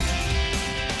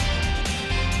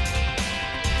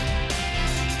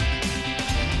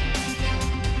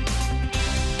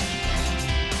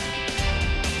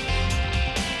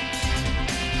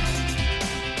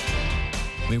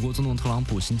特朗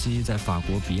普星期一在法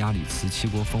国比亚里茨七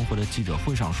国峰会的记者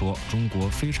会上说，中国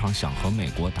非常想和美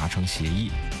国达成协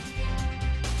议。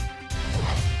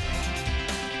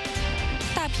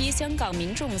大批香港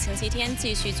民众星期天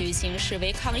继续举行示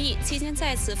威抗议，期间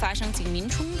再次发生警民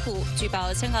冲突。据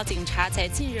报，香港警察在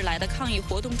近日来的抗议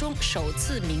活动中首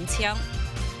次鸣枪。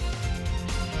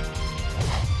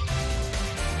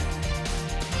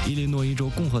伊利诺伊州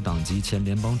共和党籍前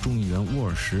联邦众议员沃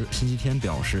尔什星期天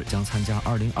表示，将参加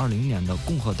2020年的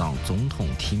共和党总统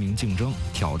提名竞争，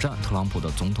挑战特朗普的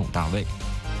总统大位。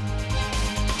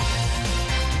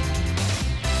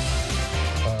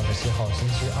7号星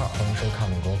期二，欢迎收看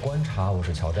《美国观察》，我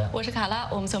是乔詹，我是卡拉，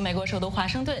我们从美国首都华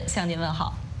盛顿向您问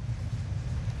好。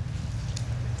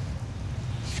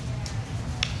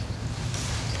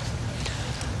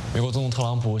美国总统特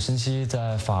朗普星期一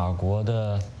在法国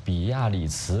的比亚里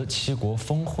茨七国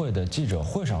峰会的记者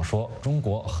会上说，中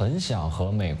国很想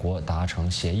和美国达成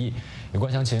协议。有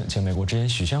关详情，请美国之音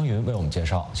许湘云为我们介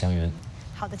绍。湘云，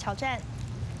好的，乔詹。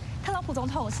特朗普总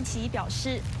统星期一表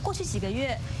示，过去几个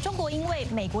月，中国因为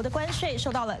美国的关税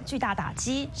受到了巨大打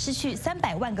击，失去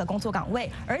300万个工作岗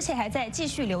位，而且还在继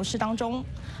续流失当中。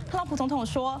特朗普总统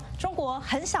说，中国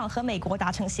很想和美国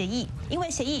达成协议，因为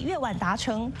协议越晚达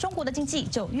成，中国的经济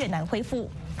就越难恢复。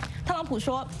特朗普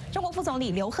说，中国副总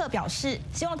理刘鹤表示，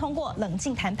希望通过冷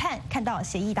静谈判看到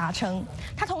协议达成。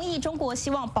他同意中国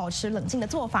希望保持冷静的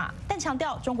做法，但强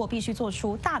调中国必须做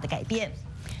出大的改变。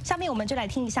下面我们就来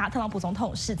听一下特朗普总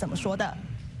统是怎么说的。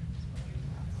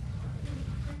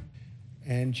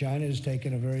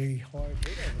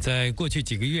在过去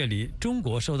几个月里，中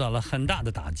国受到了很大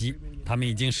的打击，他们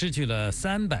已经失去了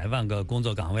300万个工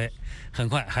作岗位，很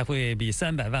快还会比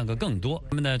300万个更多。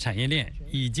他们的产业链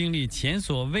已经历前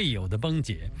所未有的崩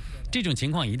解，这种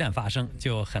情况一旦发生，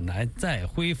就很难再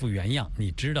恢复原样，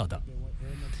你知道的。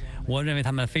我认为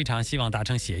他们非常希望达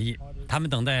成协议，他们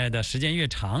等待的时间越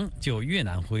长，就越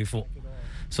难恢复。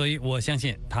所以我相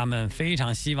信他们非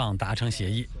常希望达成协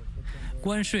议。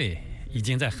关税已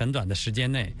经在很短的时间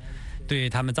内对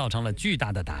他们造成了巨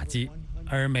大的打击，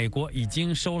而美国已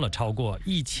经收了超过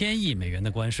1000亿美元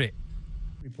的关税。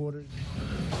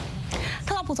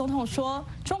特朗普总统说，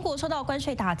中国受到关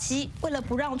税打击，为了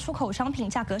不让出口商品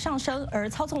价格上升而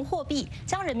操纵货币，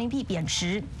将人民币贬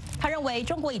值。他认为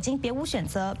中国已经别无选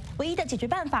择，唯一的解决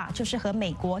办法就是和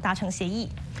美国达成协议。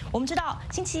我们知道，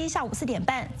星期一下午4点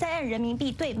半，在岸人民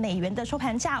币对美元的收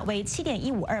盘价为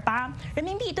7.1528，人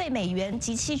民币对美元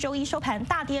即期周一收盘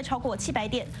大跌超过700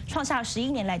点，创下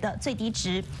11年来的最低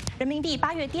值。人民币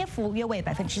8月跌幅约为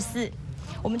4%。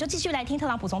我们就继续来听特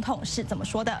朗普总统是怎么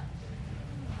说的。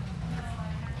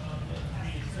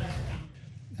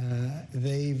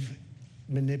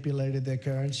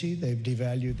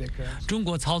中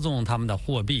国操纵他们的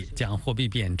货币，将货币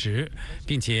贬值，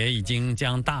并且已经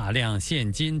将大量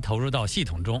现金投入到系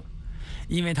统中。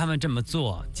因为他们这么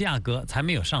做，价格才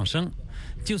没有上升，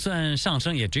就算上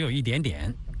升也只有一点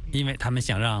点。因为他们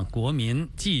想让国民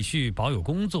继续保有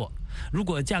工作。如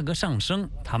果价格上升，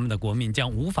他们的国民将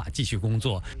无法继续工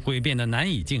作，会变得难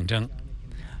以竞争。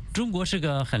中国是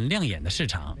个很亮眼的市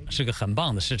场，是个很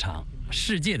棒的市场，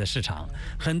世界的市场，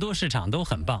很多市场都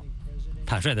很棒。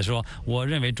坦率地说，我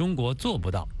认为中国做不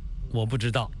到，我不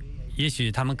知道，也许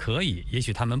他们可以，也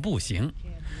许他们不行，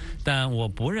但我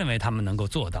不认为他们能够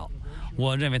做到。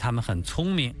我认为他们很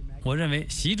聪明，我认为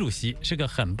习主席是个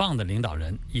很棒的领导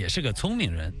人，也是个聪明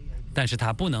人，但是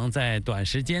他不能在短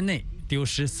时间内丢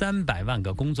失300万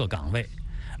个工作岗位，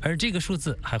而这个数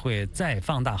字还会再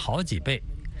放大好几倍，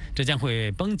这将会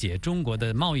崩解中国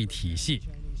的贸易体系。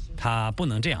他不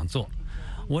能这样做。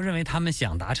我认为他们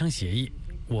想达成协议，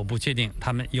我不确定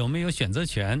他们有没有选择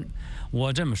权。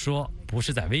我这么说不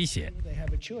是在威胁。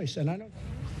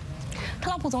特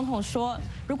朗普总统说，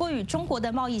如果与中国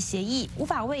的贸易协议无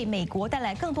法为美国带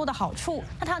来更多的好处，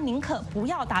那他宁可不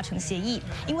要达成协议，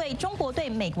因为中国对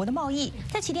美国的贸易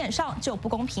在起点上就不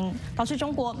公平，导致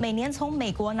中国每年从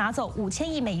美国拿走5000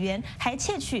亿美元，还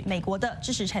窃取美国的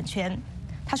知识产权。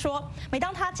他说，每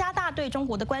当他加大对中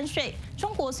国的关税，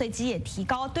中国随即也提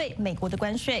高对美国的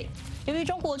关税。由于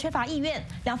中国缺乏意愿，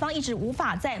两方一直无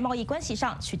法在贸易关系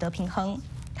上取得平衡。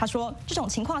他说，这种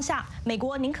情况下，美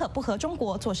国宁可不和中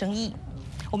国做生意。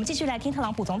我们继续来听特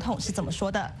朗普总统是怎么说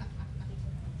的。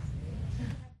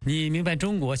你明白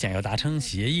中国想要达成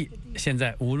协议，现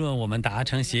在无论我们达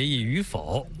成协议与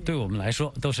否，对我们来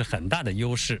说都是很大的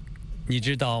优势。你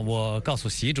知道，我告诉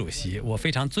习主席，我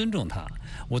非常尊重他，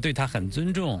我对他很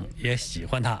尊重，也喜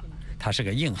欢他，他是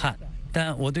个硬汉。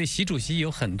但我对习主席有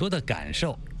很多的感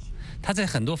受，他在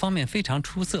很多方面非常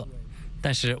出色，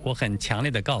但是我很强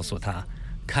烈地告诉他，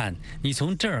看，你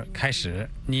从这儿开始，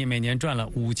你每年赚了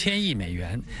5000亿美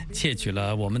元，窃取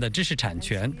了我们的知识产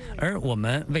权，而我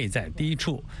们位在低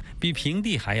处，比平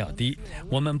地还要低。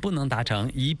我们不能达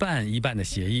成一半一半的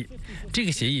协议，这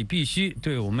个协议必须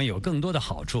对我们有更多的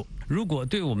好处。如果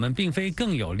对我们并非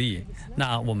更有利，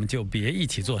那我们就别一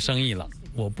起做生意了。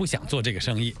我不想做这个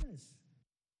生意。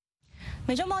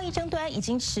美中贸易争端已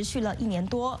经持续了1年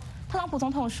多。特朗普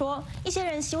总统说，一些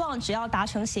人希望只要达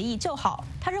成协议就好，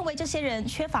他认为这些人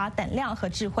缺乏胆量和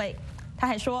智慧。他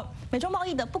还说，美中贸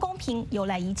易的不公平由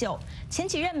来已久，前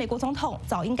几任美国总统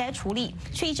早应该处理，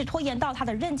却一直拖延到他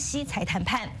的任期才谈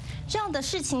判。这样的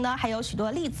事情呢，还有许多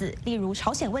例子，例如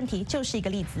朝鲜问题就是一个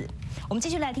例子。我们继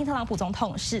续来听特朗普总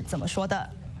统是怎么说的。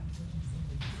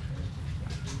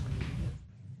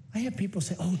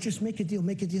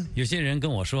有些人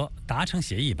跟我说，达成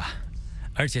协议吧。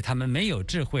而且他们没有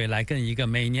智慧来跟一个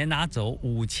每年拿走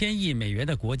5000亿美元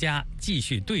的国家继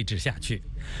续对峙下去。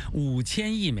5000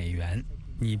亿美元，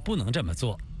你不能这么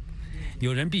做。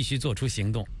有人必须做出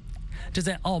行动，这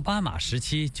在奥巴马时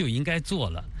期就应该做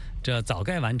了，这早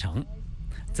该完成。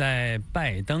在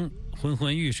拜登昏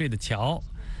昏欲睡的桥，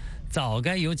早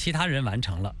该由其他人完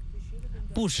成了。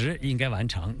布什应该完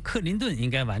成，克林顿应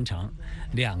该完成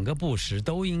，2个布什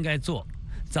都应该做，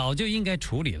早就应该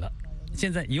处理了。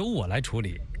现在由我来处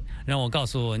理，让我告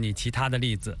诉你其他的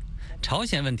例子。朝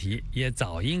鲜问题也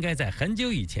早应该在很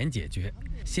久以前解决，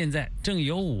现在正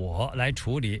由我来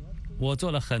处理。我做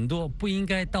了很多不应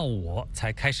该到我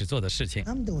才开始做的事情。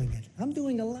特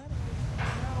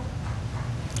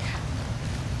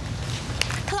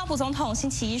朗普总统星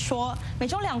期一说，美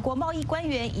中2国贸易官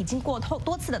员已经过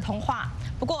多次的通话。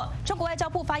不过，中国外交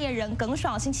部发言人耿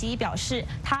爽星期一表示，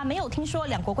他没有听说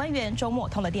2国官员周末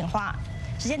通了电话。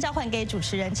时间交换给主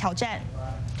持人乔战。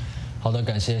好的，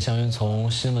感谢香云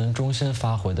从新闻中心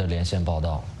发回的连线报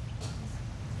道。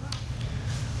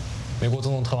美国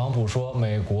总统特朗普说，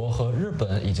美国和日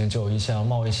本已经就一项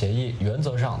贸易协议原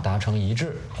则上达成一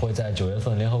致，会在9月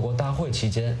份联合国大会期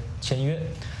间签约。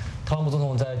特朗普总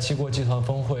统在7国集团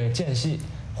峰会间隙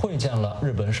会见了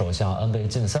日本首相安倍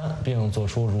晋三，并做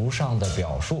出如上的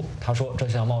表述。他说，这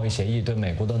项贸易协议对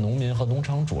美国的农民和农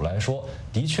场主来说，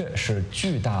的确是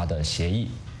巨大的协议。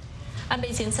安倍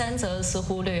晋三则似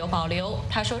乎略有保留，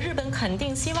他说，日本肯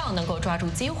定希望能够抓住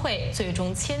机会，最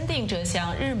终签订这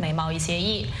项日美贸易协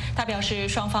议。他表示，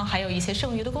双方还有一些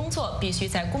剩余的工作，必须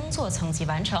在工作层级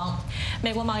完成。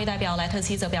美国贸易代表莱特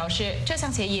希则表示，这项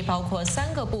协议包括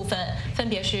3个部分，分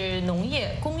别是农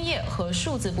业、工业和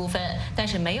数字部分，但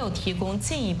是没有提供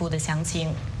进一步的详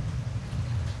情。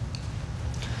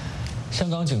香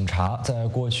港警察在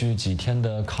过去几天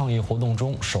的抗议活动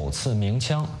中首次鸣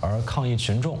枪，而抗议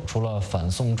群众除了反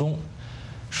送中、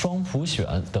双普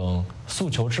选等诉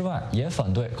求之外，也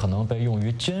反对可能被用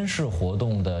于监视活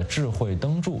动的智慧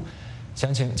灯柱。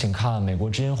详情请看美国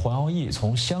之音黄耀义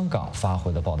从香港发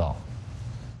回的报道。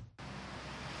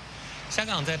香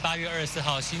港在8月24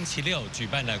号星期六举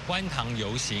办了观塘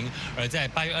游行，而在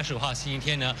8月25号星期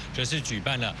天呢，则是举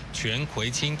办了全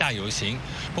葵青大游行。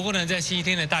不过呢，在星期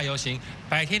天的大游行，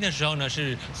白天的时候呢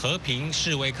是和平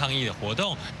示威抗议的活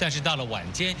动，但是到了晚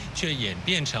间却演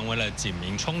变成为了警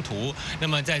民冲突。那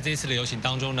么在这次的游行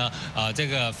当中呢，这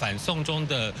个反送中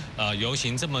的游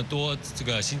行这么多这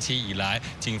个星期以来，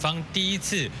警方第一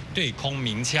次对空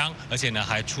鸣枪，而且呢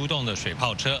还出动了水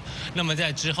炮车。那么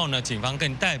在之后呢，警方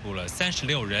更逮捕了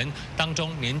36人，当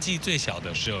中年纪最小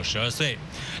的只有12岁。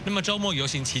那么周末游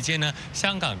行期间呢，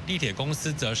香港地铁公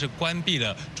司则是关闭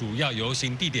了主要游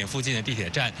行地点附近的地铁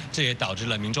站，这也导致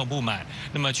了民众不满。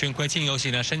那么全葵青游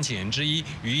行的申请人之一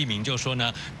于一鸣就说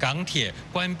呢，港铁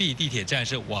关闭地铁站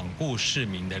是罔顾市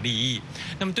民的利益。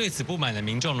那么对此不满的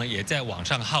民众呢，也在网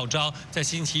上号召，在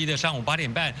星期一的上午8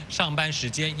点半上班时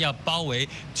间要包围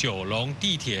九龙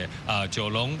地铁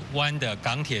九龙湾的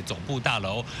港铁总部大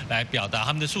楼，来表达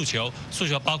他们的诉求。诉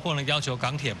求包括呢，要求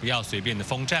港铁不要随便的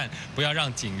封站，不要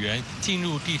让警员进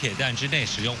入地铁站之内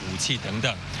使用武器等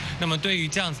等。那么对于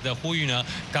这样子的呼吁呢，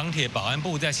港铁保安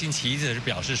部在星期一则是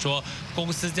表示说，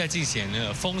公司在进行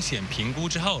了风险评估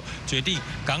之后，决定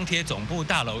港铁总部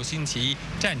大楼星期一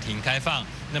暂停开放。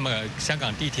那么香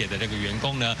港地铁的这个员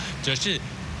工呢，则是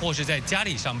或是在家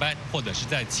里上班，或者是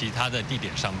在其他的地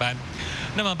点上班。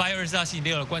那么8月24号星期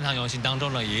六的观塘游行当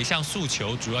中呢，有一项诉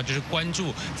求，主要就是关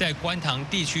注在观塘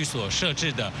地区所设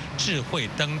置的智慧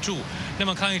灯柱。那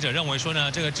么抗议者认为说呢，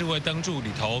这个智慧灯柱里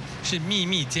头是秘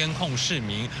密监控市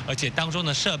民，而且当中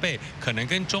的设备可能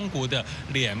跟中国的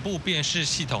脸部辨识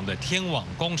系统的天网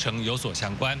工程有所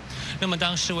相关。那么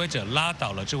当示威者拉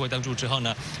倒了智慧灯柱之后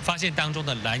呢，发现当中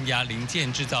的蓝牙零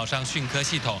件制造商讯科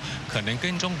系统可能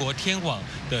跟中国天网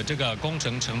的这个工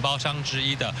程承包商之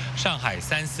一的上海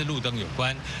三思路灯有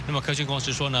关。那么科讯公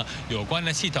司说呢，有关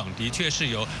的系统的确是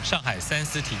由上海三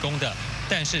思提供的，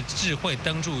但是智慧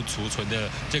灯柱储存的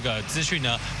这个资讯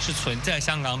呢，是存在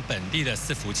香港本地的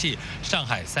伺服器，上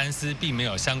海三思并没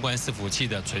有相关伺服器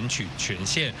的存取权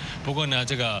限。不过呢，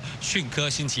这个讯科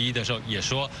星期一的时候也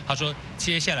说，他说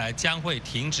接下来将会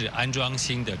停止安装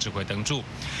新的智慧灯柱。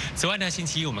此外呢，星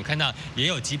期一我们看到也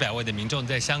有几百位的民众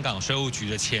在香港税务局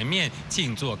的前面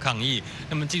静坐抗议。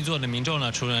那么静坐的民众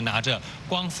呢，除了拿着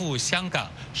光复香港、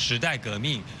时代革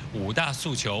命、5大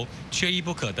诉求、缺一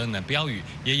不可等等标语，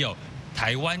也有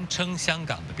台湾称香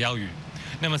港的标语。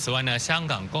那么此外呢，香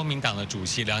港公民党的主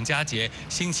席梁家杰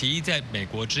星期一在美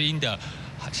国之音的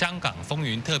香港风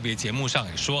云特别节目上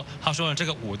也说，他说呢，这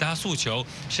个5大诉求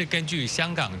是根据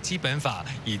香港基本法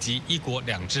以及1国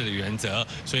2制的原则，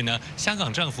所以呢，香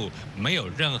港政府没有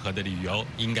任何的理由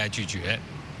应该拒绝。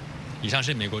以上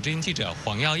是美国之音记者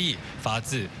黄耀义发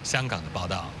自香港的报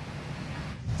道。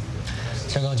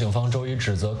香港警方周一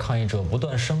指责抗议者不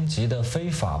断升级的非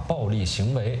法暴力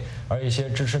行为，而一些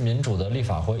支持民主的立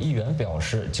法会议员表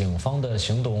示，警方的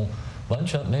行动完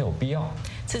全没有必要。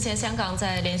此前，香港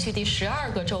在连续第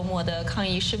12个周末的抗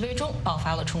议示威中爆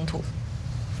发了冲突。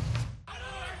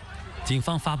警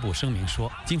方发布声明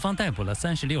说，警方逮捕了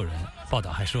36人。报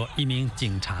道还说，一名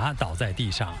警察倒在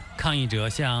地上，抗议者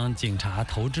向警察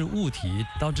投掷物体，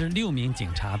导致6名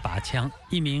警察拔枪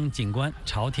，1名警官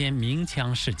朝天鸣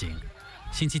枪示警。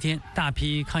星期天，大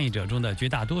批抗议者中的绝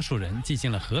大多数人进行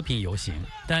了和平游行，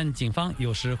但警方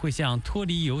有时会向脱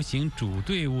离游行主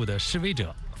队伍的示威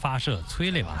者发射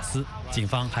催泪瓦斯，警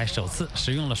方还首次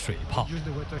使用了水炮。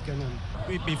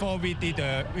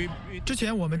之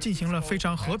前我们进行了非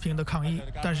常和平的抗议，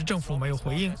但是政府没有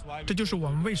回应，这就是我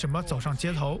们为什么走上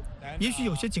街头。也许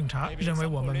有些警察认为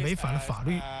我们违反了法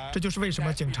律，这就是为什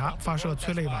么警察发射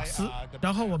催泪瓦斯，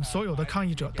然后我们所有的抗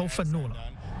议者都愤怒了。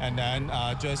And then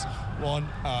just want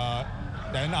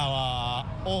then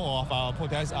all of our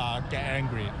protests get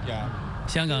angry. Yeah.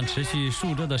 香港持续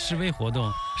数周的示威活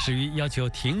动始于要求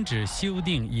停止修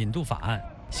订引渡法案，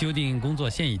修订工作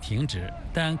现已停止，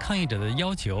但抗议者的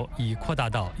要求已扩大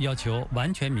到要求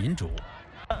完全民主。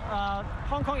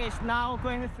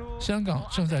香港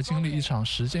正在经历一场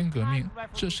时间革命，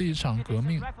这是一场革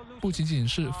命，不仅仅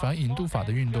是反引渡法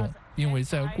的运动，因为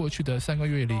在过去的3个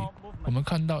月里，我们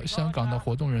看到香港的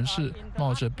活动人士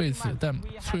冒着被子弹、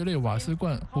催泪瓦斯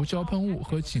罐、胡椒喷雾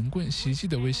和警棍袭击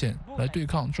的危险来对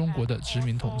抗中国的殖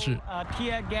民统治。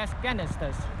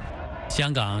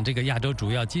香港这个亚洲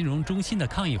主要金融中心的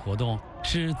抗议活动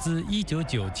是自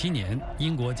1997年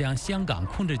英国将香港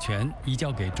控制权移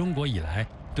交给中国以来，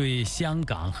对香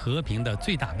港和平的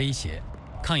最大威胁。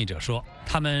抗议者说，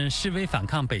他们示威反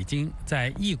抗北京在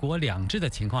1国2制的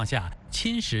情况下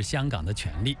侵蚀香港的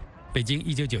权利。北京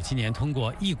1997年通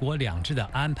过1国2制的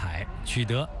安排，取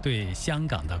得对香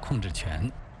港的控制权。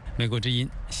美国之音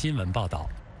新闻报道。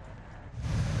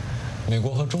美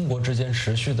国和中国之间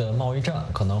持续的贸易战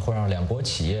可能会让2国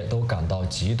企业都感到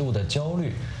极度的焦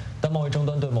虑，但贸易争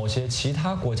端对某些其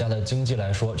他国家的经济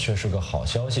来说却是个好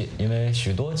消息，因为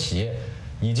许多企业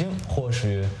已经或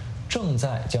许正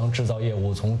在将制造业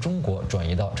务从中国转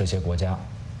移到这些国家。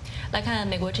来看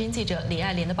美国之音记者李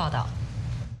爱林的报道。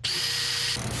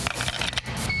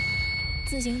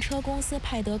自行车公司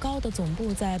派德高的总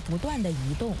部在不断的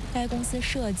移动。该公司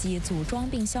设计、组装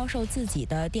并销售自己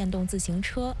的电动自行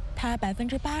车。它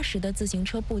80%的自行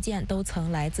车部件都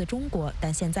曾来自中国，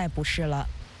但现在不是了。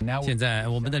现在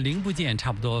我们的零部件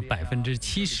差不多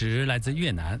70%来自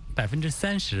越南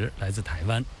，30%来自台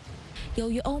湾。由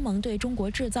于欧盟对中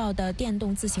国制造的电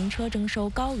动自行车征收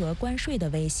高额关税的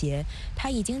威胁，它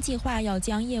已经计划要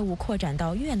将业务扩展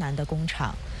到越南的工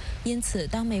厂。因此，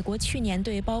当美国去年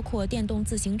对包括电动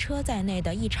自行车在内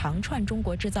的一长串中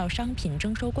国制造商品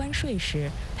征收关税时，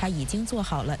它已经做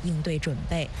好了应对准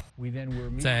备。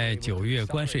在9月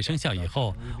关税生效以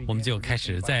后，我们就开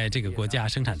始在这个国家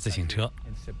生产自行车。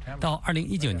到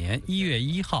2019年1月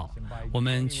1号，我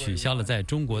们取消了在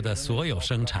中国的所有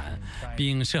生产，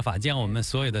并设法将我们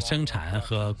所有的生产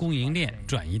和供应链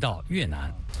转移到越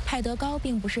南。派德高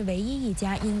并不是唯一一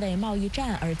家因为贸易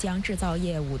战而将制造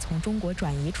业务从中国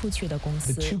转移出去的公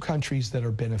司。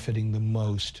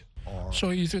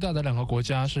受益最大的2个国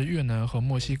家是越南和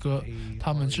墨西哥，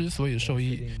他们之所以受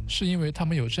益，是因为他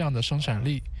们有这样的生产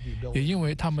力，也因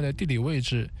为他们的地理位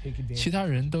置，其他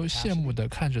人都羡慕地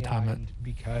看着他们。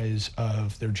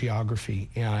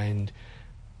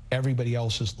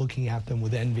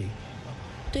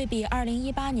对比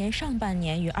2018年上半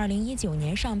年与2019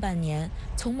年上半年，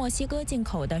从墨西哥进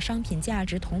口的商品价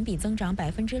值同比增长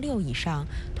6%以上，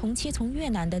同期从越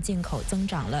南的进口增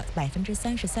长了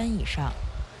33%以上。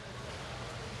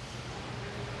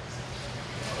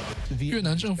越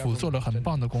南政府做了很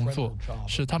棒的工作，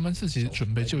使他们自己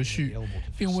准备就绪，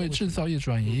并为制造业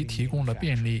转移提供了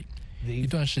便利。一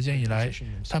段时间以来，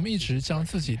他们一直将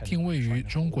自己定位于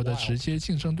中国的直接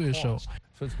竞争对手。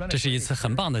这是一次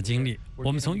很棒的经历，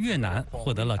我们从越南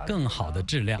获得了更好的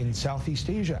质量。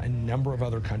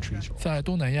在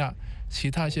东南亚，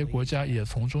其他一些国家也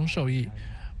从中受益，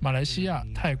马来西亚、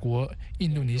泰国、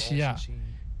印度尼西亚。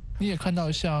你也看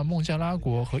到像孟加拉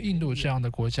国和印度这样的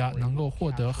国家能够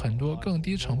获得很多更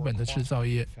低成本的制造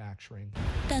业。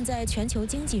但在全球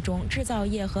经济中，制造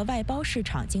业和外包市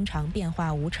场经常变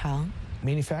化无常。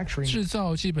制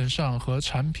造基本上和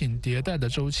产品迭代的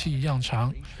周期一样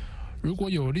长。如果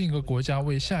有另一个国家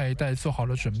为下一代做好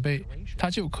了准备，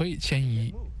它就可以迁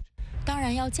移。当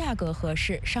然要价格合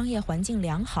适，商业环境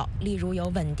良好，例如有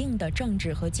稳定的政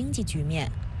治和经济局面。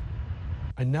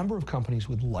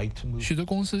许多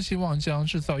公司希望将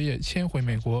制造业迁回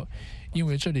美国，因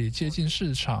为这里接近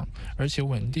市场，而且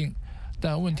稳定。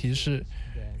但问题是，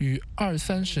与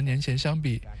20-30年前相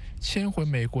比，迁回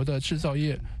美国的制造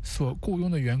业所雇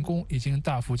佣的员工已经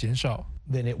大幅减少。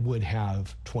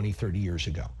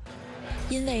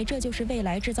因为这就是未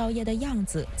来制造业的样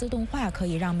子，自动化可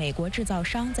以让美国制造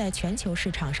商在全球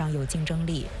市场上有竞争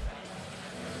力。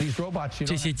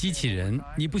这些机器人，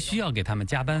你不需要给他们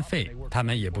加班费，他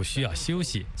们也不需要休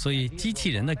息，所以机器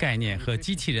人的概念和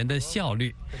机器人的效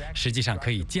率，实际上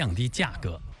可以降低价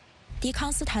格。迪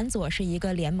康斯坦佐是一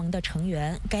个联盟的成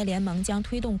员，该联盟将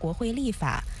推动国会立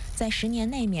法，在10年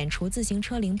内免除自行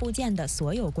车零部件的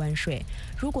所有关税。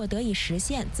如果得以实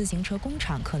现，自行车工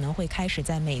厂可能会开始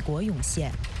在美国涌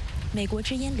现。美国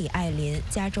之音李爱林，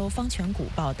加州方全谷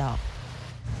报道。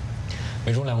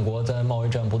美中两国在贸易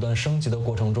战不断升级的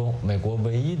过程中，美国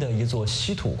唯一的一座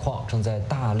稀土矿正在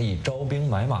大力招兵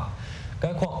买马，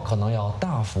该矿可能要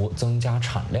大幅增加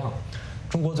产量。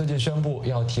中国最近宣布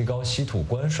要提高稀土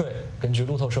关税。根据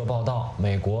路透社报道，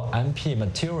美国 MP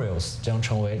Materials 将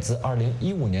成为自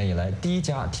2015年以来第一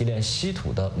家提炼稀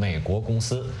土的美国公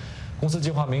司。公司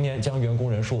计划明年将员工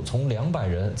人数从200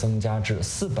人增加至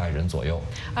400人左右。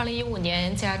2015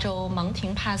年，加州蒙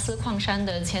廷帕斯矿山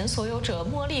的前所有者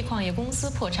茉莉矿业公司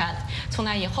破产。从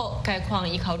那以后，该矿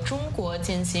依靠中国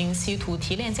进行稀土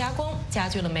提炼加工，加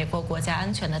剧了美国国家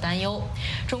安全的担忧。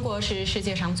中国是世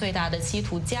界上最大的稀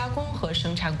土加工和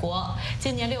生产国。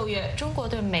今年6月，中国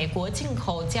对美国进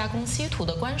口加工稀土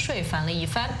的关税翻了一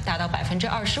番，达到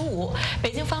25%。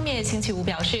北京方面星期五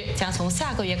表示，将从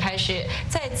下个月开始，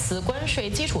在此关税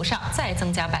基础上再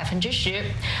增加10%。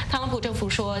特朗普政府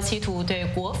说，稀土对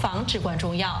国防至关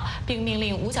重要，并命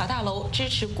令五角大楼支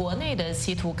持国内的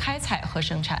稀土开采和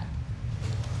生产。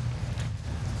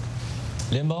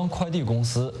联邦快递公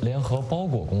司、联合包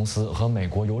裹公司和美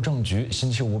国邮政局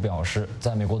星期五表示，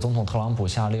在美国总统特朗普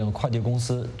下令快递公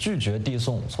司拒绝递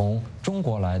送从中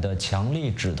国来的强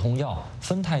力止痛药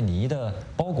芬太尼的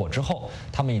包裹之后，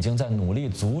他们已经在努力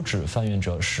阻止贩运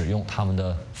者使用他们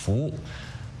的服务。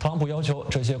特朗普要求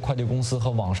这些快递公司和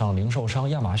网上零售商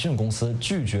亚马逊公司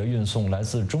拒绝运送来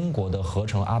自中国的合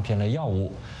成阿片类药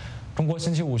物。中国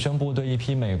星期五宣布对一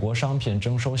批美国商品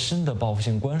征收新的报复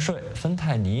性关税。芬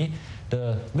太尼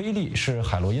的威力是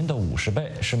海洛因的50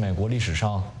倍，是美国历史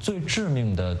上最致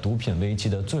命的毒品危机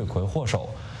的罪魁祸首。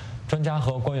专家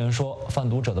和官员说，贩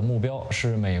毒者的目标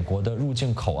是美国的入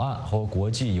境口岸和国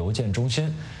际邮件中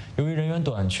心。由于人员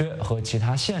短缺和其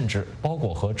他限制，包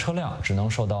裹和车辆只能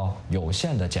受到有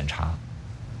限的检查。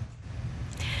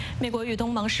美国与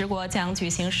东盟10国将举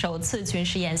行首次军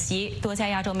事演习。多家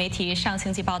亚洲媒体上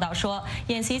星期报道说，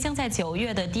演习将在9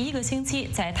月的第1个星期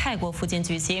在泰国附近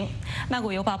举行。曼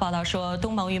谷邮报报道说，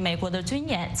东盟与美国的军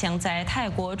演将在泰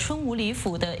国春武里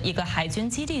府的一个海军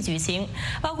基地举行，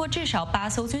包括至少8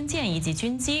艘军舰以及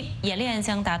军机。演练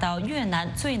将达到越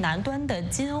南最南端的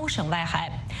金瓯省外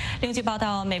海。另据报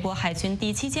道，美国海军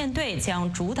第7舰队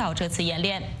将主导这次演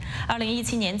练。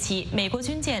2017年起，美国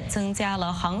军舰增加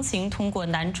了航行通过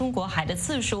南中国海的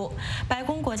次数。白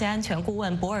宫国家安全顾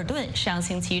问博尔顿上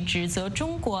星期指责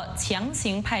中国强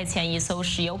行派遣一艘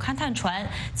石油勘探船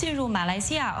进入马来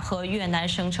西亚和越南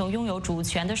声称拥有主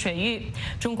权的水域。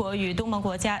中国与东盟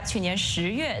国家去年10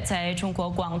月在中国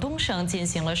广东省进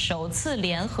行了首次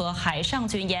联合海上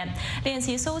军演，练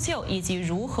习搜救以及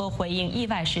如何回应意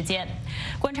外事件。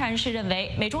观察人士认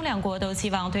为，美中2国都希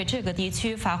望对这个地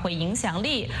区发挥影响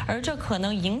力，而这可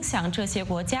能影响这些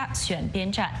国家选边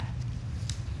站。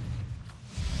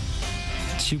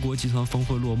七国集团峰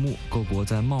会落幕，各国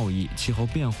在贸易、气候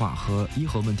变化和伊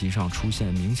核问题上出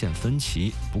现明显分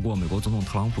歧。不过，美国总统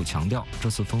特朗普强调，这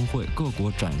次峰会各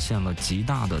国展现了极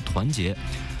大的团结。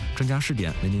专家视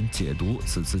点为您解读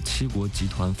此次七国集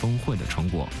团峰会的成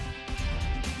果。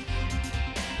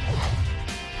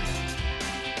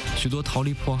许多逃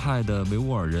离迫害的维吾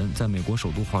尔人在美国首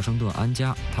都华盛顿安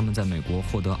家，他们在美国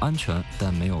获得安全，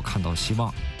但没有看到希望。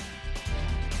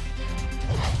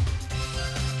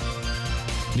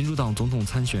民主党总统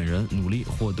参选人努力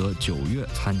获得9月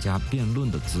参加辩论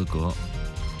的资格。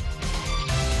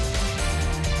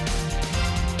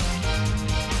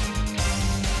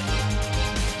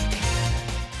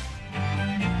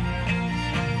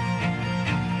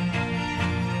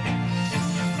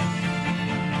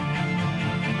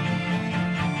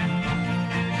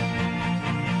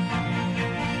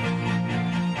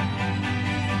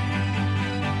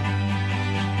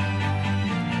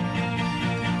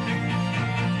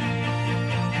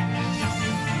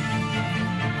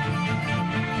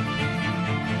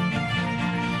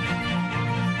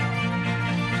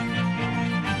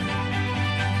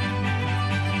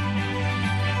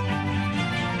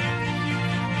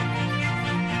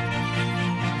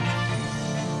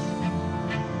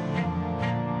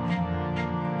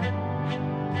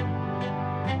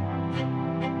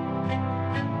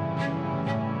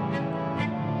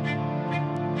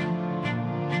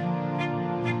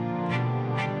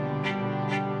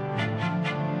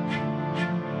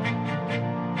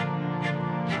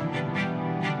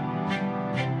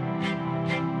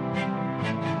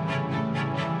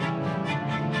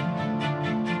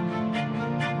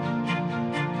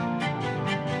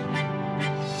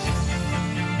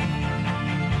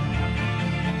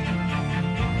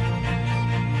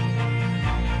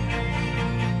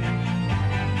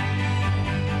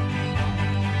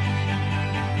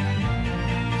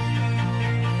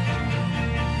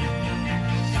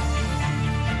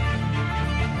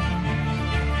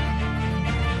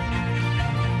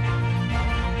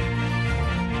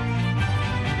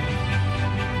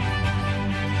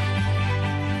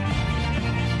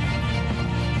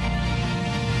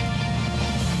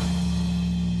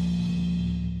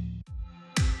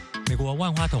美国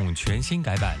万花筒全新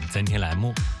改版，增添栏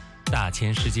目，大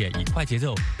千世界以快节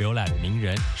奏浏览名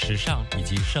人、时尚以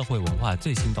及社会文化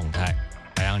最新动态。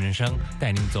百样人生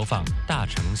带您走访大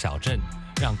城小镇，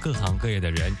让各行各业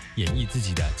的人演绎自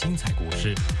己的精彩故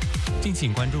事。敬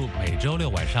请关注每周6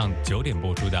晚上9点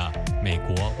播出的《美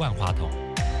国万花筒》。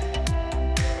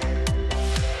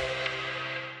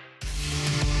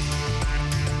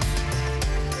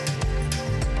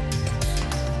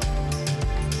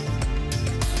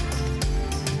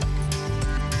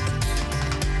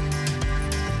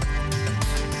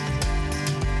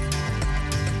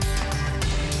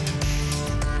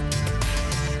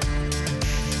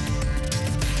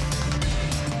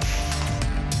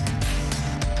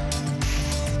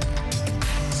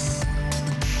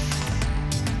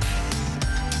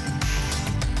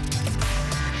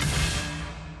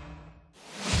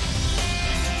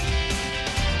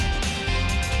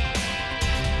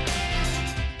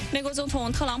美国总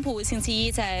统特朗普星期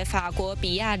一在法国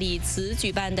比亚里茨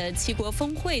举办的七国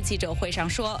峰会记者会上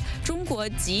说，中国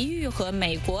急于和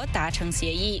美国达成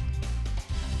协议。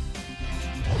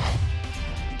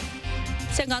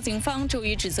香港警方周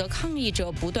一指责抗议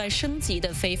者不断升级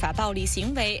的非法暴力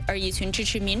行为，而一群支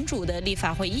持民主的立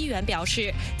法会议员表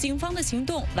示，警方的行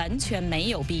动完全没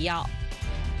有必要。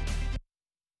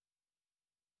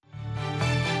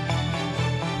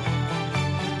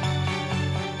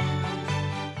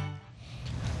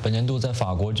本年度在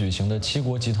法国举行的七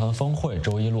国集团峰会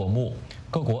周一落幕，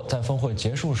各国在峰会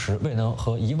结束时未能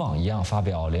和以往一样发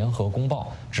表联合公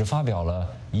报，只发表了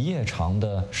1页长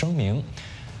的声明。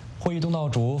会议东道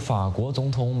主法国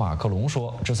总统马克龙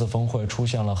说，这次峰会出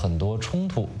现了很多冲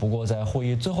突，不过在会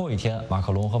议最后一天，马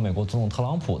克龙和美国总统特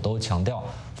朗普都强调，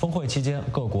峰会期间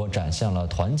各国展现了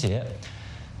团结。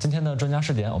今天的专家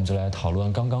视点，我们就来讨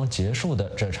论刚刚结束的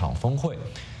这场峰会。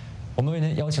我们为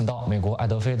您邀请到美国爱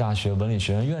德菲大学文理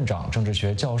学院院长、政治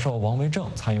学教授王维正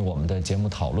参与我们的节目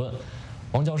讨论。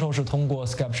王教授是通过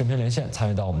Skype 视频连线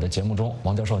参与到我们的节目中。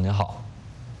王教授您好。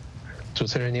主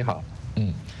持人你好。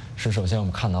首先我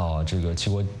们看到这个七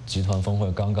国集团峰会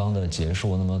刚刚的结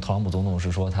束，那么特朗普总统是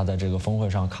说他在这个峰会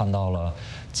上看到了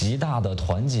极大的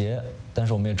团结，但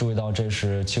是我们也注意到这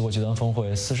是七国集团峰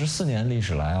会44年历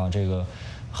史来这个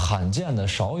罕见的、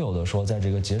少有的说，在这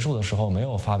个结束的时候没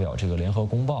有发表这个联合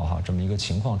公报这么一个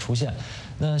情况出现。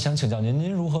那想请教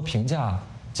您如何评价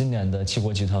今年的七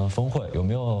国集团峰会？有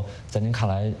没有在您看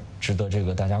来值得这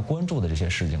个大家关注的这些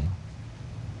事情呢？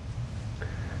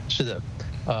是的，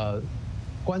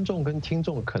观众跟听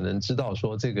众可能知道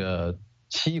说，这个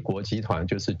7国集团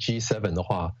就是 G7 的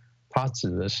话，它指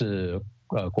的是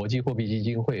国际货币基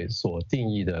金会所定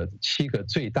义的7个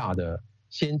最大的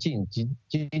先进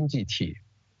经济体。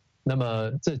那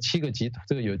么这7个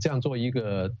这个有这样做一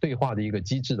个对话的一个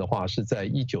机制的话，是在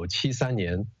1973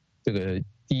年这个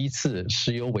第一次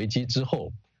石油危机之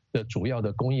后的主要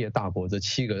的工业大国，这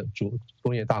7个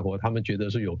工业大国，他们觉得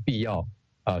是有必要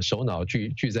首脑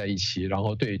聚在一起，然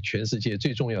后对全世界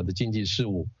最重要的经济事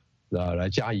务来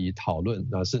加以讨论，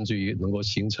甚至于能够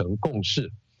形成共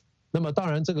识。那么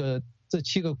当然这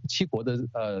7国的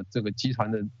这个集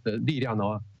团的力量呢，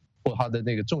或它的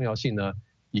那个重要性呢，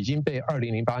已经被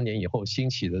2008年以后兴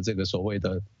起的这个所谓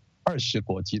的20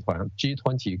国集团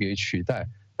G20 给取代。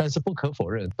但是不可否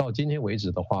认，到今天为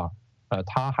止的话，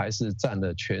它还是占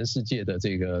了全世界的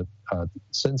这个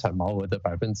生产毛额的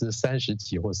30%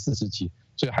几或40几，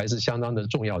所以还是相当的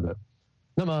重要的。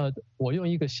那么我用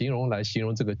一个形容来形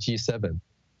容这个 G7，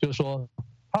 就是说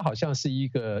它好像是一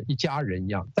家人一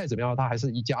样，再怎么样它还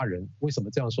是一家人。为什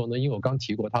么这样说呢？因为我刚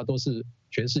提过，它都是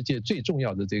全世界最重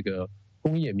要的这个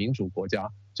工业民主国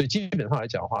家，所以基本上来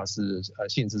讲的话是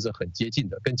性质是很接近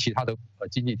的，跟其他的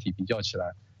经济体比较起来。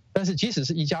但是即使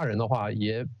是一家人的话，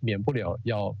也免不了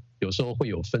有时候会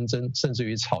有纷争，甚至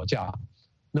于吵架。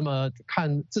那么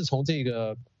自从这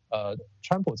个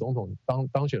川普总统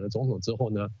当选了总统之后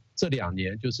呢，这2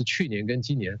年就是去年跟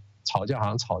今年吵架好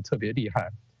像吵特别厉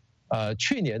害。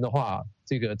去年的话，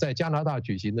这个在加拿大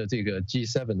举行的这个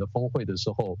G7 的峰会的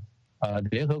时候，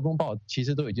联合公报其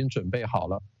实都已经准备好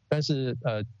了，但是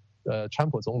川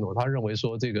普总统他认为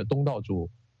说这个东道主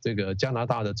这个加拿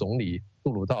大的总理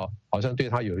杜鲁道好像对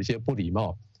他有一些不礼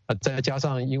貌，再加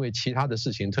上因为其他的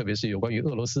事情，特别是有关于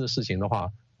俄罗斯的事情的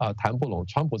话，谈不拢。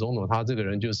川普总统他这个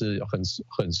人就是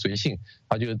很随性，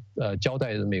他就交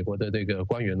代美国的这个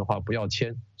官员的话不要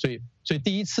签，所以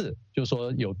第一次就是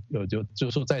说就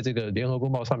是说在这个联合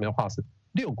公报上面的话是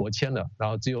6国签了，然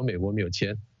后只有美国没有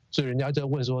签，所以人家就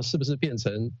问说是不是变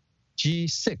成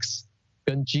G6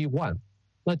 跟 G1？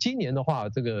 那今年的话，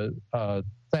这个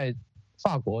在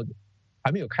法国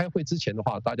还没有开会之前的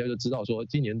话，大家就知道说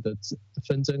今年的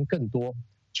纷争更多，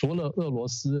除了俄罗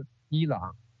斯、伊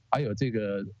朗，还有这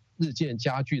个日渐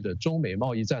加剧的中美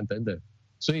贸易战等等。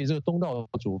所以这个东道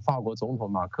主法国总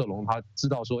统马克龙他知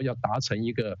道说要达成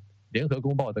一个联合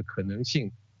公报的可能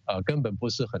性根本不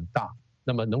是很大，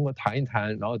那么能够谈一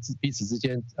谈，然后彼此之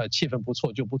间气氛不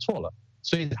错就不错了。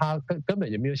所以他根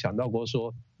本也没有想到过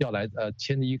说要来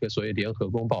签一个所谓联合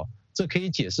公报。这可以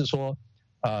解释说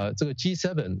这个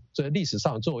G7 在历史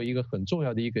上作为一个很重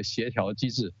要的一个协调机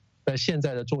制，在现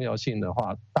在的重要性的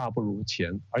话大不如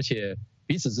前，而且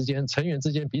成员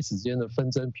之间彼此之间的纷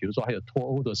争，比如说还有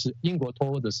英国脱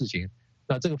欧的事情，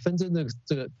那这个纷争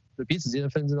这个彼此之间的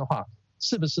纷争的话，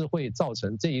是不是会造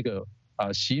成这一个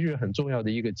昔日很重要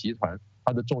的一个集团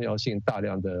它的重要性大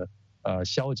量的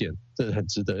消减，这是很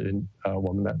值得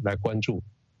我们来关注。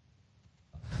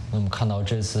那么看到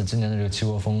今年的这个7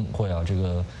国峰会这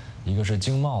个一个是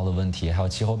经贸的问题，还有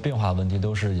气候变化的问题，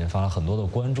都是引发了很多的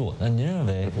关注。那您认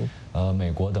为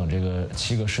美国等这个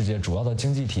7个世界主要的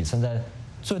经济体现在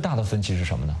最大的分歧是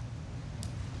什么呢？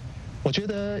我觉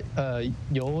得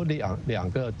有两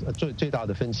个最大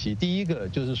的分歧。第一个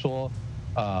就是说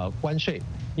关税，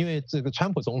因为这个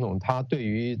川普总统他对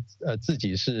于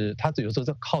他有时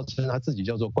候号称他自己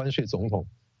叫做关税总统，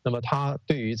那么他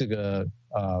对于这个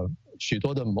许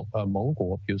多的盟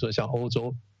国，比如说像欧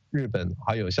洲、日本，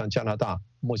还有像加拿大、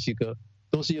墨西哥，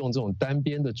都是用这种单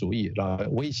边的主义来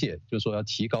威胁，就是说要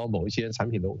提高某一些产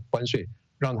品的关税，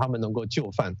让他们能够就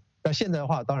范。但现在的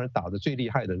话，当然打得最厉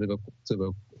害的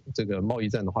这个贸易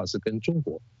战的话是跟中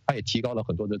国，它也提高了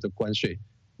很多的这个关税。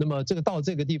那么到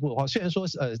这个地步的话，虽然说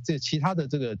这其他的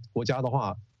这个国家的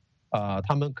话，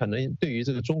他们可能对于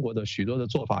这个中国的许多的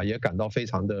做法也感到非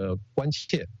常的关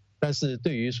切，但是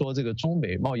对于说这个中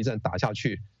美贸易战打下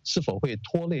去是否会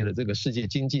拖累了这个世界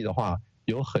经济的话，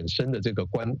有很深的这个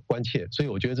关切，所以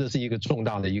我觉得这是一个重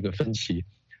大的一个分歧。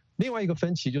另外一个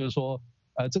分歧就是说，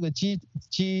这个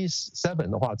G7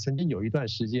 的话，曾经有一段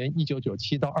时间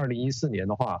，1997到2014年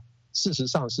的话，事实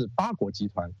上是8国集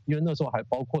团，因为那时候还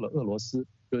包括了俄罗斯，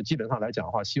就基本上来讲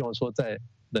的话，希望说在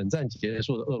冷战结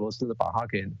束的俄罗斯把它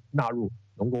给纳入，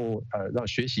能够让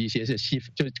学习一些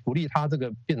就鼓励它这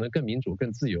个变得更民主、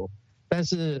更自由。但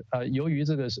是由于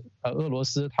这个俄罗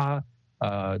斯它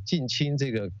进侵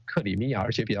这个克里米亚，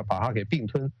而且把它给并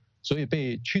吞，所以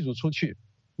被驱逐出去。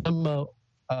那么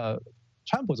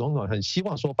川普总统很希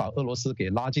望说把俄罗斯给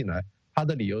拉进来，他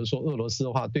的理由是说俄罗斯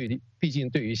的话毕竟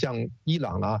对于像伊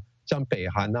朗啊、像北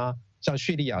韩啊、像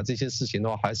叙利亚这些事情的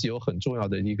话，还是有很重要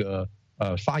的一个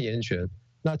发言权。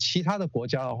那其他的国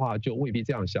家的话就未必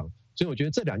这样想。所以我觉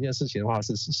得这2件事情的话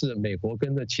是美国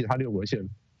跟这其他6国线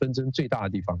纷争最大的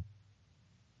地方。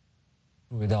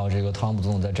注意到这个特朗普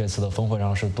总统在这次的峰会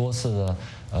上是多次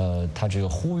的，他这个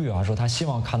呼吁啊，说他希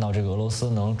望看到这个俄罗斯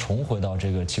能重回到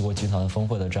这个7国集团峰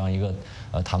会的这样一个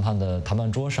谈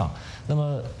判桌上。那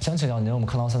么想请教您，我们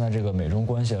看到现在这个美中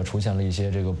关系出现了一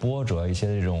些这个波折，一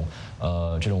些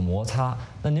这种摩擦。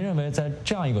那您认为在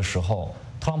这样一个时候，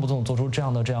特朗普总统做出这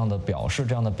样的表示、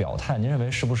这样的表态，您认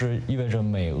为是不是意味着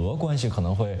美俄关系可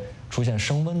能会出现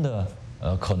升温的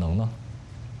可能呢？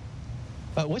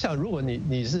我想，如果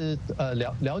你是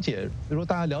了解，如果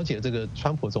大家了解这个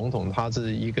川普总统，他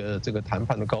是一个这个谈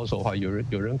判的高手的话，有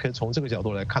人可以从这个角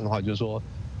度来看的话，就是说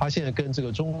他现在跟这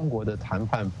个中国的谈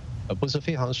判不是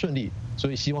非常顺利，所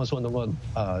以希望说能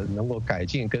够改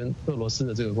进跟俄罗斯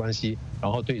的这个关系，然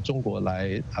后对中国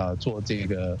来做这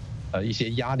个一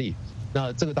些压力。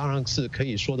那这个当然是可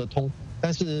以说得通。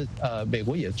但是美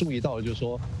国也注意到了，就是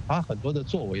说他很多的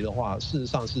作为的话，事实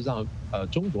上是让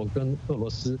中国跟俄罗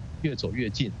斯越走越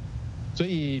近。所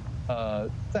以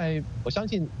我相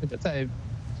信在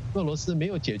俄罗斯没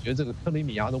有解决这个克里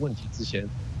米亚的问题之前，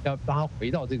要让他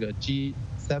回到这个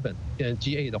G7 变成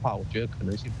G8 的话，我觉得可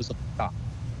能性不是很大。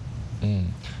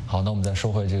好，那我们再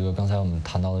说回这个刚才我们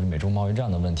谈到的美中贸易战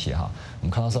的问题哈。我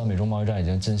们看到现在美中贸易战已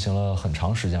经进行了很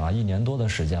长时间了，1年多的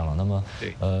时间了。那么，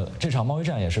这场贸易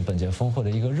战也是本届峰会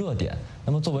的一个热点。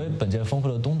那么，作为本届峰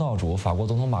会的东道主，法国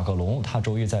总统马克龙他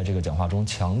周一在这个讲话中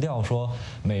强调说，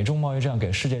美中贸易战给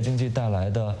世界经济带来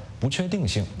的不确定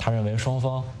性，他认为双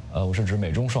方，我是指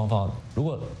美中双方，如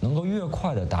果能够越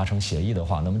快的达成协议的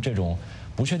话，那么这种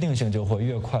不确定性就会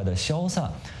越快的消散。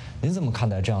您怎么看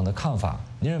待这样的看法？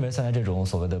您认为现在这种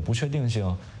所谓的不确定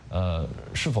性，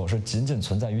是否是仅仅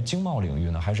存在于经贸领域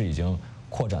呢，还是已经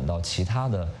扩展到其他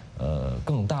的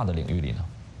更大的领域里呢？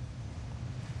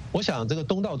我想这个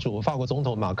东道主法国总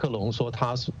统马克龙说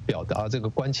他表达这个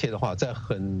关切的话，在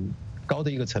很高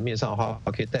的一个层面上的话，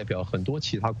可以代表很多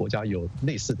其他国家有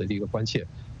类似的一个关切。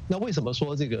那为什么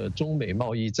说这个中美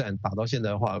贸易战打到现在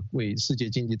的话，为世界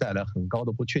经济带来很高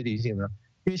的不确定性呢？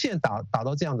因为现在打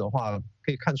到这样的话，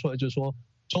可以看出来，就是说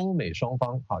中美双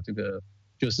方这个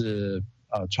就是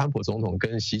川普总统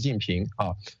跟习近平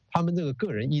他们这个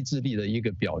个人意志力的一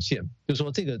个表现，就是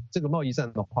说这个贸易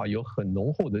战的话有很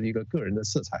浓厚的一个个人的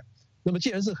色彩。那么既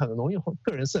然是很浓厚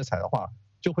个人色彩的话，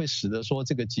就会使得说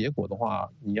这个结果的话，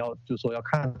你要就是说要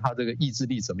看他这个意志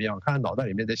力怎么样，看他脑袋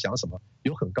里面在想什么，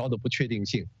有很高的不确定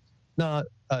性。那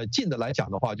近的来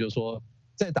讲的话，就是说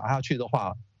再打下去的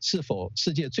话，是否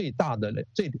世界最大的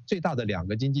2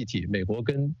个经济体，美国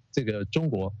跟这个中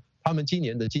国，他们今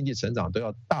年的经济成长都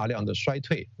要大量的衰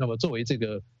退。那么作为这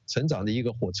个成长的一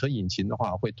个火车引擎的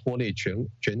话，会拖累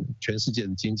全世界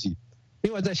的经济。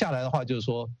另外再下来的话，就是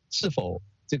说是否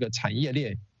这个产业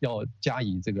链要加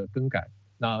以这个更改。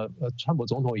那川普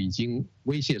总统已经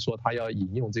威胁说他要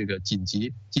引用这个紧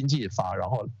急经济法，然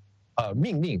后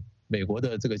命令美国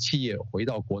的这个企业回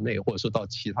到国内，或者说到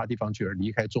其他地方去而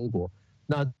离开中国。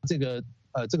那这个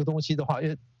东西的话，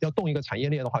要动一个产业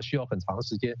链的话，需要很长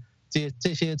时间。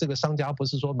这些这个商家不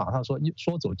是说马上说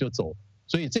走就走，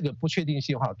所以这个不确定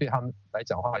性的话，对他们来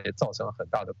讲的话，也造成了很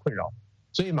大的困扰。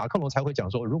所以马克龙才会讲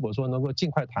说，如果说能够尽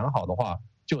快谈好的话，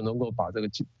就能够把这个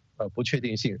不确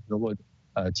定性能够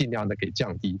尽量的给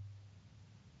降低。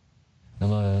那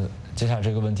么接下来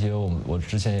这个问题，我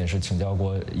之前也是请教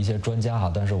过一些专家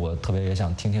但是我特别也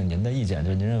想听听您的意见，就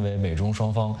是您认为美中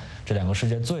双方这2个世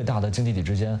界最大的经济体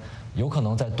之间，有可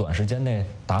能在短时间内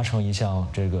达成一项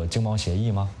这个经贸协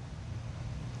议吗？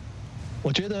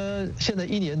我觉得现在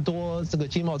1年多这个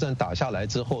经贸战打下来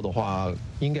之后的话，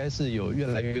应该是有越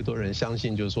来越多人相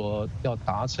信，就是说要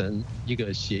达成一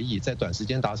个协议，在短时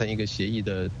间达成一个协议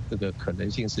的这个可能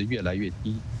性是越来越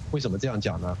低。为什么这样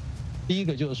讲呢？第一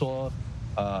个就是说，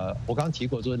我刚刚提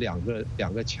过，说两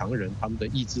个强人他们的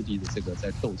意志力的这个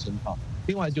在斗争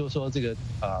另外就是说，这个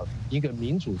一个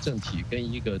民主政体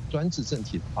跟一个专制政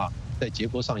体的话，在结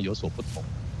果上有所不同。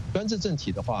专制政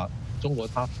体的话，中国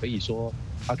它可以说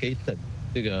它可以等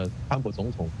这个川普总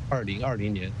统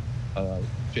2020年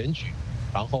选举，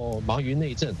然后忙于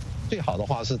内政，最好的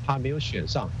话是他没有选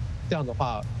上，这样的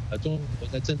话中国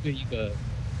在针对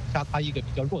下他一个比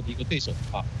较弱的一个对手的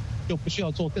话，就不需要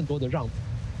做更多的让步。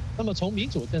那么从民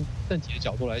主政体的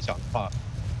角度来讲的话，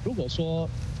如果说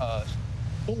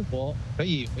中国可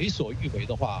以为所欲为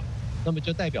的话，那么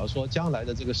就代表说将来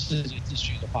的这个世界秩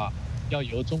序的话，要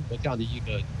由中国这样的一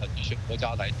个集权国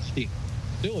家来制定。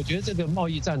所以我觉得这个贸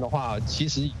易战的话，其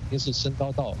实已经是升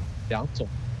高到2种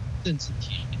政治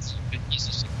体制跟意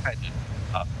识形态的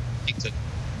竞争。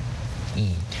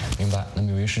明白。那么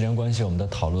由于时间关系，我们的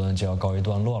讨论就要告一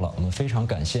段落了。我们非常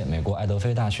感谢美国爱德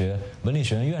菲大学文理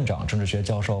学院院长、政治学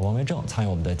教授王维正参与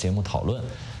我们的节目讨论。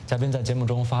嘉宾在节目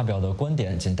中发表的观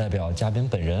点仅代表嘉宾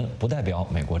本人，不代表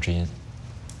美国之音。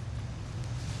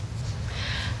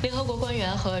联合国官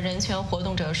员和人权活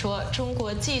动者说，中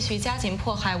国继续加紧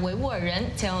迫害维吾尔人，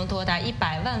将多达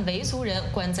100万维族人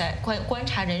关在观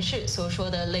察人士所说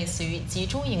的类似于集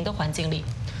中营的环境里。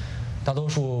大多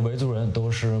数维族人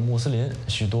都是穆斯林，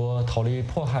许多逃离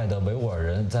迫害的维吾尔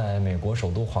人在美国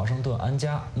首都华盛顿安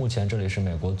家。目前这里是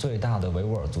美国最大的维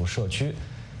吾尔族社区。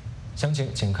详情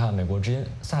请看美国之音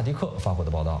萨迪克发回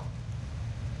的报道。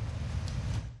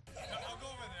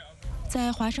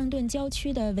在华盛顿郊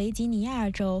区的维吉尼亚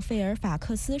州费尔法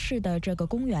克斯市的这个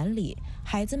公园里，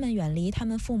孩子们远离他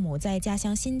们父母在家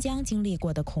乡新疆经历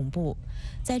过的恐怖。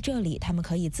在这里，他们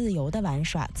可以自由地玩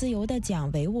耍，自由地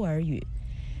讲维吾尔语。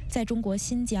在中国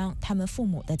新疆，他们父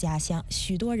母的家乡，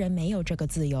许多人没有这个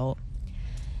自由。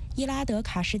伊拉德·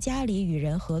卡什加里与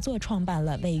人合作创办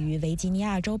了位于维吉尼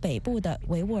亚州北部的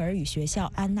维吾尔语学校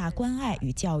安娜关爱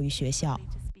与教育学校。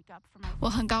我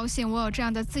很高兴我有这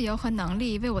样的自由和能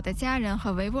力为我的家人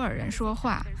和维吾尔人说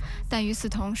话，但与此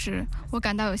同时，我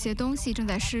感到有些东西正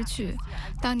在失去。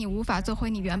当你无法做回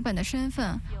你原本的身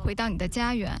份，回到你的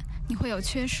家园，你会有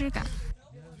缺失感。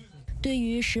对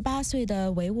于18岁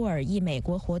的维吾尔裔美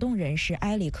国活动人士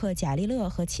埃里克·贾利勒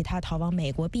和其他逃往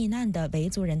美国避难的维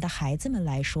族人的孩子们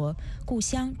来说，故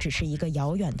乡只是一个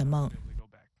遥远的梦。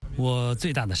我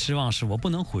最大的失望是我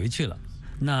不能回去了，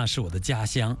那是我的家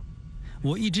乡。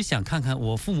我一直想看看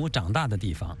我父母长大的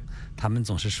地方，他们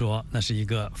总是说那是一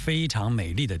个非常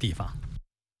美丽的地方。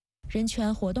人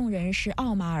权活动人士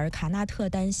奥马尔·卡纳特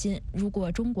担心，如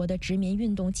果中国的殖民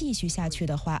运动继续下去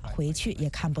的话，回去也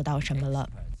看不到什么了。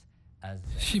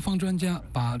西方专家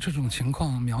把这种情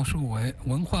况描述为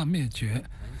文化灭绝、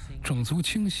种族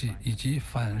清洗以及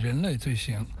反人类罪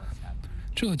行。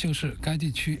这就是该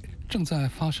地区正在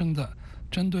发生的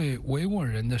针对维吾尔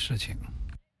人的事情。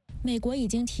美国已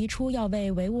经提出要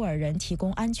为维吾尔人提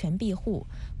供安全庇护，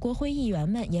国会议员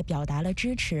们也表达了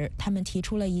支持。他们提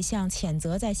出了一项谴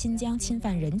责在新疆侵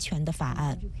犯人权的法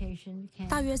案。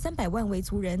大约300万维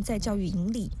族人在教育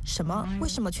营里，什么？为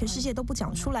什么全世界都不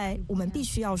讲出来？我们必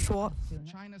须要说。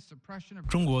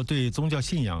中国对宗教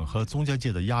信仰和宗教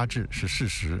界的压制是事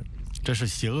实，这是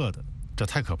邪恶的，这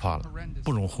太可怕了，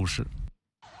不容忽视。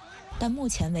但目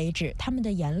前为止，他们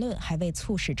的言论还未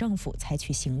促使政府采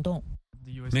取行动。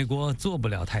美国做不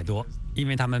了太多，因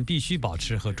为他们必须保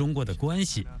持和中国的关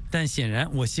系。但显然，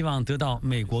我希望得到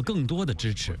美国更多的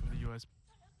支持。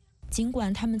尽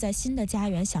管他们在新的家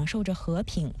园享受着和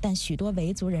平，但许多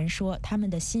维族人说，他们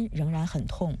的心仍然很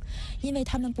痛，因为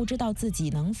他们不知道自己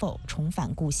能否重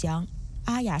返故乡。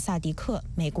阿雅萨迪克，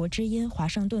美国之音，华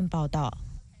盛顿报道。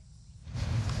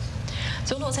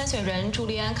总统参选人朱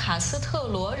利安·卡斯特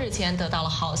罗日前得到了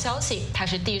好消息，他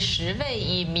是第10位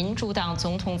以民主党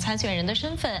总统参选人的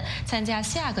身份参加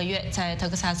下个月在德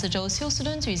克萨斯州休斯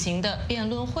敦举行的辩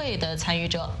论会的参与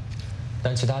者。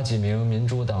但其他几名民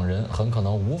主党人很可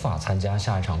能无法参加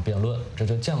下一场辩论，这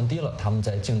就降低了他们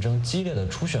在竞争激烈的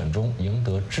初选中赢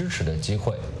得支持的机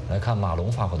会。来看马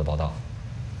龙发回的报道。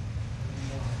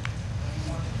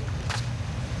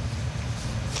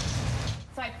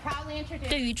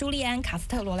对于朱利安·卡斯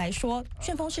特罗来说，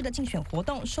旋风式的竞选活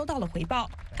动收到了回报。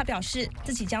他表示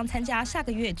自己将参加下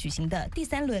个月举行的第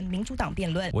3轮民主党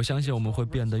辩论。我相信我们会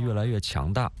变得越来越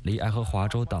强大。离爱荷华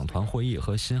州党团会议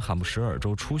和新罕布什尔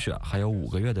州初选还有5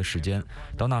个月的时间。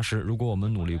到那时，如果我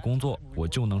们努力工作，我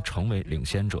就能成为领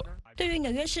先者。对于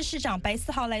纽约市市长白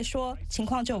思豪来说，情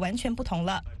况就完全不同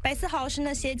了。白思豪是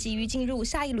那些急于进入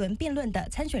下一轮辩论的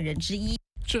参选人之一。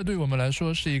这对我们来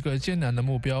说是一个艰难的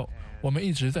目标，我们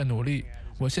一直在努力。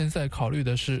我现在考虑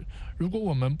的是，如果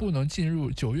我们不能进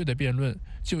入9月的辩论，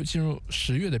就进入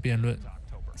10月的辩论。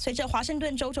随着华盛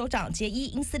顿州州长杰伊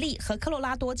·因斯利和科罗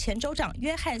拉多前州长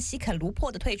约翰·希肯卢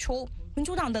珀的退出，民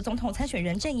主党的总统参选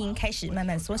人阵营开始慢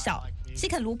慢缩小。希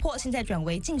肯卢珀现在转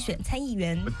为竞选参议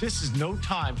员。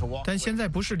但现在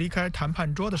不是离开谈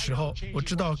判桌的时候。我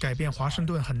知道改变华盛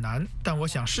顿很难，但我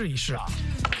想试一试。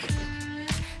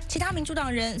其他民主党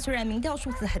人虽然民调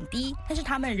数字很低，但是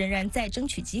他们仍然在争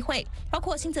取机会，包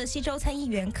括新泽西州参议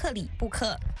员克里·布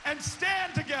克。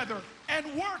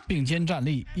并肩站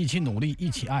立，一起努力，一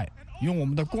起爱，用我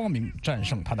们的光明战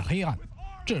胜它的黑暗。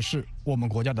这是我们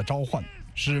国家的召唤，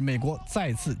是美国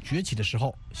再次崛起的时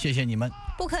候。谢谢你们。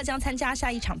布克将参加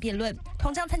下一场辩论，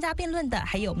同将参加辩论的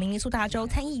还有明尼苏达州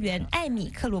参议员艾米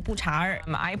·克罗布查尔。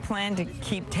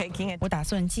我打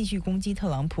算继续攻击特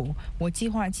朗普，我计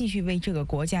划继续为这个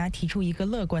国家提出一个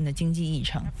乐观的经济议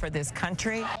程。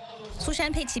苏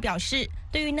珊·佩奇表示，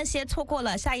对于那些错过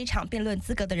了下一场辩论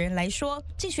资格的人来说，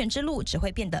竞选之路只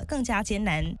会变得更加艰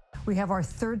难。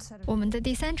我们的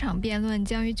第3场辩论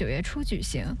将于9月初举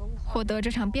行，获得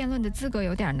这场辩论的资格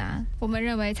有点难。我们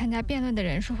认为参加辩论的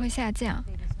人数会下降，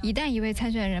一旦一位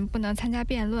参选人不能参加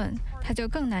辩论，他就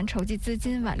更难筹集资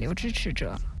金挽留支持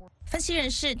者。分析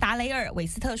人士达雷尔·韦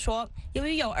斯特说，由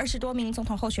于有20多名总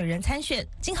统候选人参选，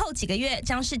今后几个月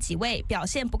将是几位表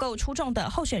现不够出众的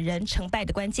候选人成败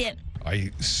的关键。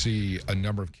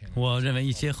我认为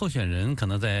一些候选人可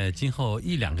能在今后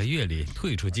1、2个月里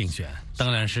退出竞选，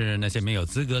当然是那些没有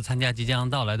资格参加即将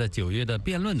到来的9月的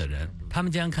辩论的人，他们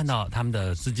将看到他们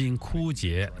的资金枯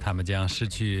竭，他们将失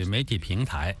去媒体平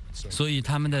台，所以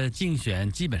他们的竞选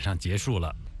基本上结束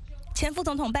了。前副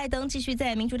总统拜登继续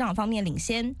在民主党方面领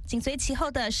先，紧随其后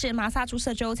的是麻萨诸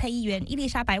塞州参议员伊丽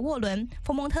莎白·沃伦、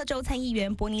佛蒙特州参议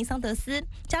员伯尼·桑德斯、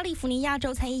加利福尼亚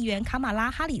州参议员卡马拉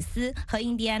·哈里斯和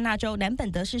印第安纳州南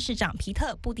本德市市长皮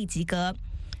特·布蒂吉格。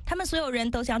他们所有人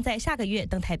都将在下个月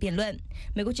登台辩论。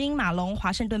美国之音马龙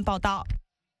华盛顿报道。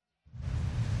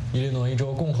伊利诺伊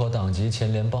州共和党籍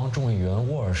前联邦众议员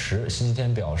沃尔什星期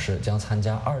天表示，将参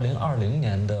加2020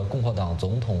年的共和党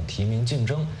总统提名竞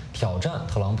争，挑战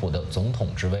特朗普的总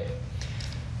统之位。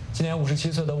今年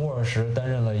57岁的沃尔什担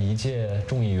任了1届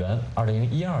众议员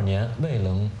，2012年未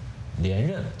能连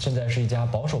任，现在是一家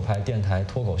保守派电台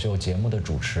脱口秀节目的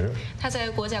主持。他在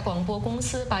国家广播公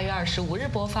司8月25日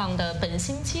播放的本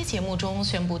星期节目中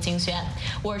宣布竞选。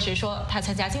沃尔什说，他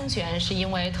参加竞选是因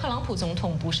为特朗普总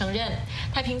统不胜任。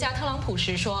他评价特朗普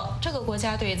时说，这个国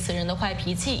家对此人的坏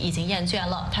脾气已经厌倦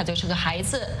了，他就是个孩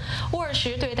子。沃尔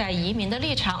什对待移民的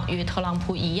立场与特朗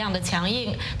普一样的强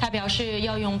硬，他表示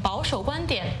要用保守观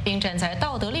点，并站在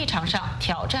道德立场上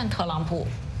挑战特朗普。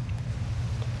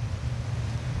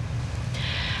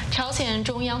朝鲜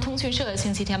中央通讯社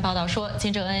星期天报道说，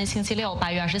金正恩星期六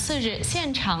8月24日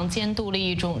现场监督了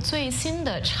一种最新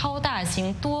的超大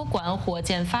型多管火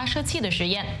箭发射器的实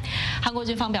验。韩国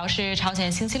军方表示，朝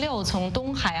鲜星期六从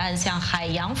东海岸向海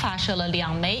洋发射了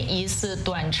2枚疑似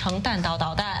短程弹道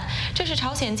导弹，这是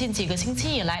朝鲜近几个星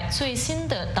期以来最新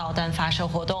的导弹发射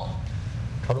活动。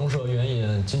朝中社援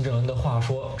引金正恩的话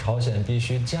说，朝鲜必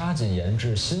须加紧研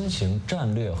制新型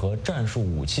战略和战术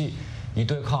武器，以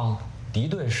对抗敌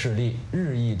对势力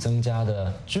日益增加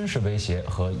的军事威胁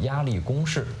和压力攻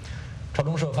势。朝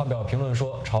中社发表评论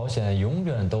说，朝鲜永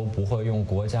远都不会用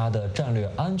国家的战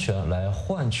略安全来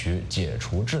换取解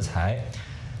除制裁。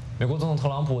美国总统特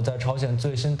朗普在朝鲜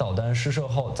最新导弹试射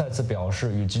后，再次表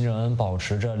示与金正恩保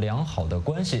持着良好的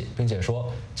关系，并且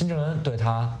说金正恩对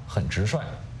他很直率。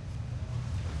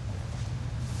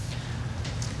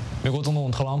美国总统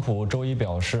特朗普周一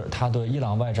表示，他对伊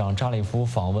朗外长扎里夫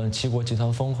访问7国集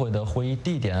团峰会的会议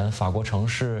地点法国城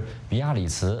市比亚里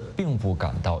茨并不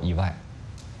感到意外。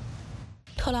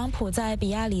特朗普在比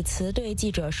亚里茨对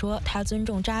记者说，他尊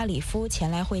重扎里夫前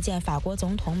来会见法国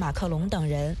总统马克龙等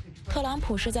人。特朗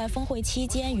普是在峰会期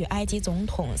间与埃及总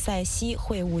统塞西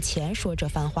会晤前说这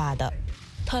番话的。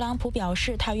特朗普表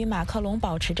示，他与马克龙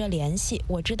保持着联系，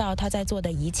我知道他在做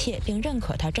的一切，并认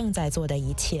可他正在做的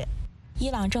一切。伊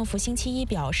朗政府星期一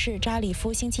表示，扎里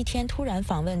夫星期天突然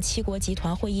访问7国集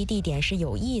团会议地点是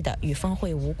有意的，与峰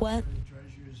会无关。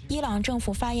伊朗政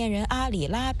府发言人阿里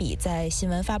拉比在新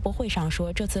闻发布会上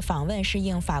说，这次访问是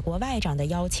应法国外长的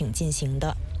邀请进行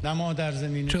的。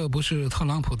这不是特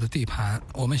朗普的地盘，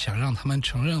我们想让他们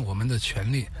承认我们的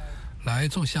权利，来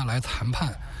坐下来谈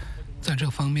判。在这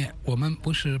方面，我们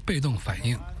不是被动反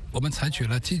应，我们采取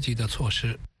了积极的措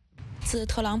施。自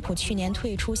特朗普去年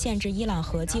退出限制伊朗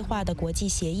核计划的国际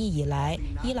协议以来，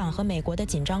伊朗和美国的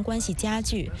紧张关系加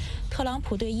剧。特朗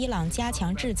普对伊朗加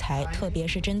强制裁，特别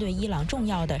是针对伊朗重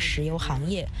要的石油行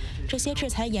业，这些制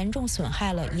裁严重损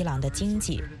害了伊朗的经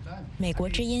济。美国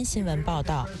之音新闻报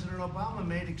道。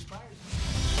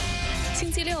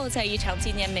星期六，在一场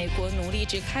纪念美国奴隶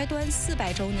制开端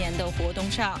400周年的活动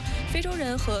上，非洲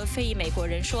人和非裔美国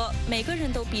人说，每个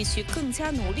人都必须更加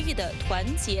努力地团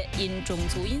结因种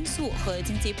族因素和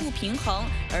经济不平衡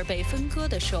而被分割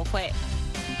的社会。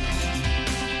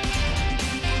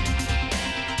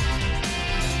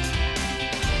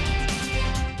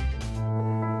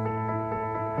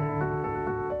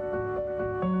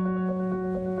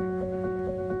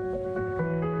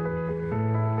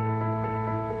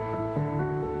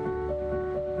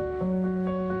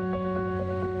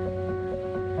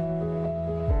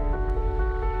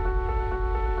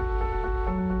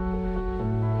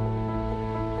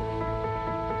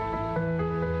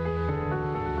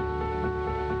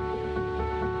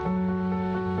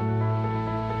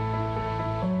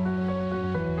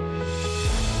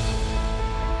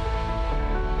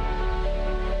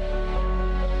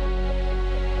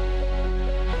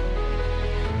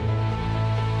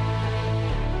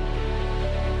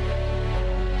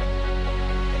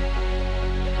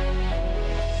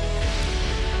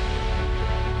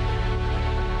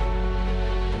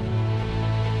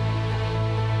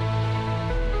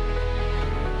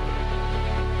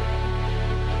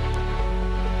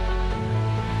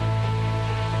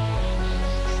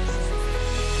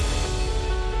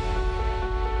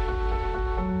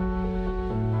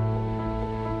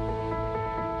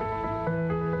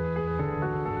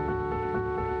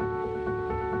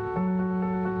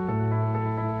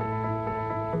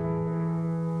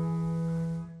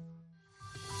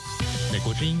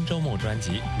之音周末专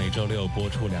辑每周六播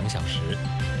出2小时。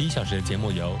第1小时的节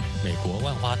目由美国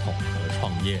万花筒和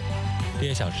创业，第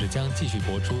2小时将继续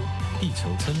播出地球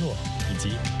村落以及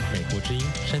美国之音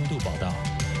深度报道，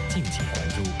敬请关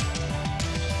注。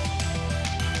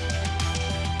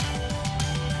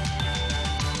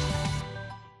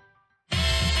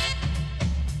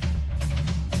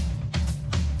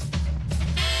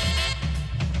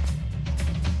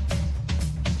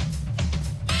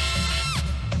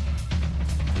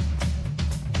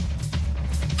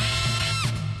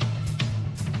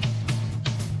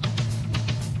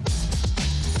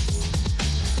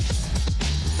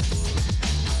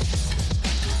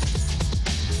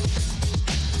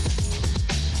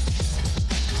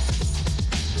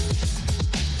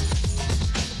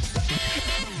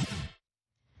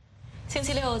星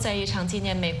期六，在一场纪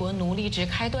念美国奴隶制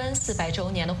开端400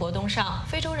周年的活动上，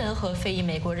非洲人和非裔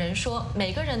美国人说，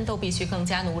每个人都必须更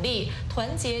加努力，团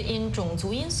结因种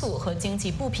族因素和经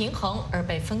济不平衡而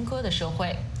被分割的社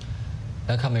会。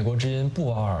来看美国之音布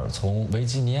瓦尔从维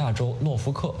吉尼亚州诺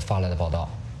福克发来的报道。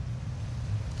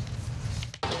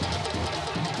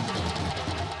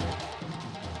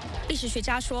历史学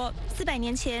家说，400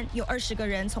年前有20个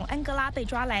人从安哥拉被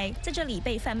抓来，在这里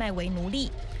被贩卖为奴隶。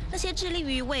那些致力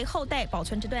于为后代保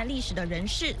存这段历史的人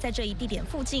士，在这一地点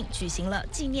附近举行了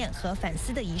纪念和反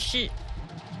思的仪式。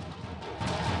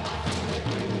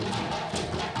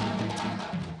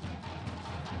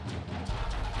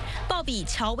鲍比·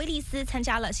乔威利斯参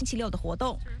加了星期六的活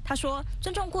动。他说，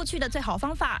尊重过去的最好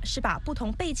方法是把不同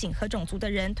背景和种族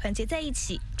的人团结在一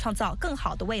起，创造更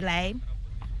好的未来。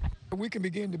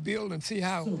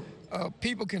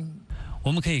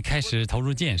我们可以开始投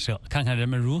入建设，看看人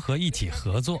们如何一起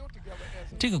合作。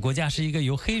这个国家是一个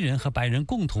由黑人和白人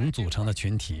共同组成的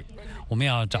群体，我们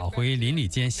要找回邻里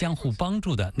间相互帮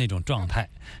助的那种状态，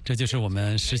这就是我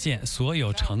们实现所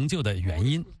有成就的原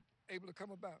因。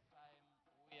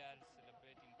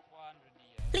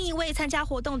另一位参加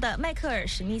活动的迈克尔·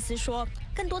史密斯说，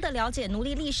更多的了解奴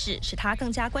隶历史使他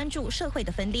更加关注社会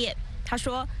的分裂。他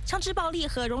说，枪支暴力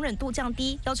和容忍度降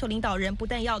低，要求领导人不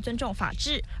但要尊重法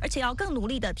治，而且要更努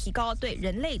力地提高对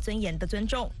人类尊严的尊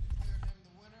重。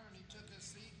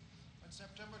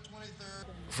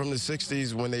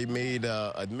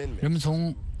人们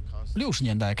从60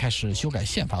年代开始修改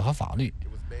宪法和法律，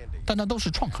但那都是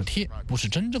创可贴，不是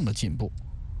真正的进步，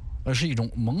而是一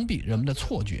种蒙蔽人们的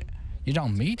错觉，也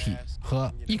让媒体和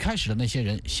一开始的那些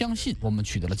人相信我们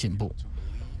取得了进步。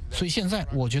所以现在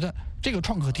我觉得这个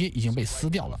创可贴已经被撕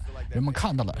掉了，人们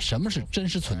看到了什么是真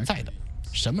实存在的，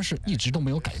什么是一直都没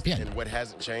有改变的。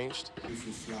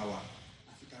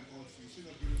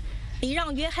里让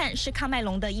·约翰是喀麦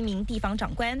隆的一名地方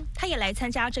长官，他也来参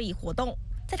加这一活动。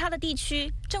在他的地区，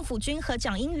政府军和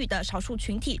讲英语的少数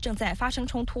群体正在发生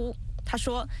冲突。他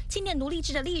说，纪念奴隶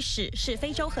制的历史是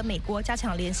非洲和美国加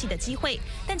强联系的机会，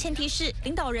但前提是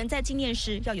领导人在纪念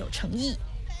时要有诚意。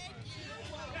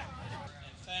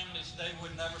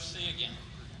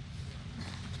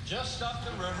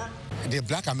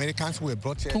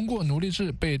通过奴隶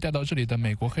制被带到这里的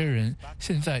美国黑人，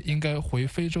现在应该回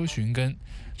非洲寻根，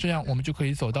这样我们就可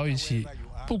以走到一起。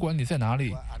不管你在哪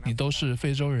里，你都是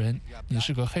非洲人，你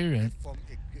是个黑人。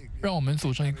让我们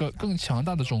组成一个更强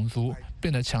大的种族，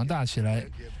变得强大起来，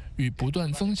与不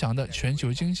断增强的全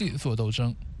球经济做斗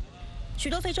争。许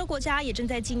多非洲国家也正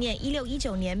在纪念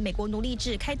1619年美国奴隶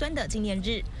制开端的纪念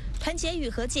日，团结与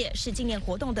和解是纪念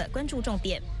活动的关注重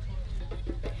点。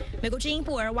美国之音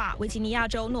布尔瓦，维吉尼亚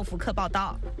州诺福克报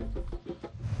道。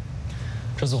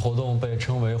这次活动被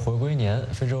称为回归年，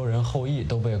非洲人后裔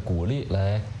都被鼓励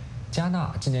来加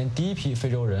纳。今年第一批非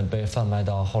洲人被贩卖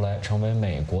到后来成为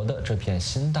美国的这片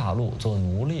新大陆做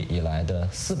奴隶以来的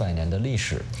400年的历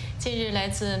史。近日，来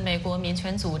自美国民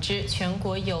权组织全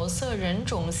国有色人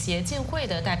种协进会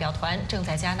的代表团正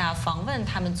在加纳访问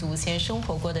他们祖先生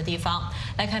活过的地方。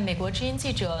来看美国之音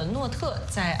记者诺特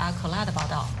在阿克拉的报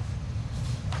道。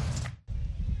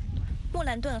莫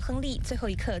兰顿·亨利最后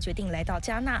一刻决定来到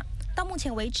加纳。到目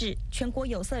前为止，全国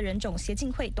有色人种协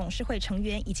进会董事会成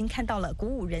员已经看到了鼓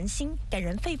舞人心、感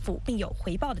人肺腑并有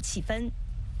回报的气氛。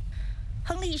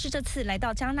亨利是这次来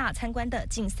到加纳参观的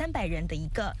近300人的一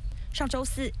个。上周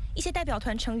四，一些代表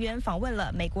团成员访问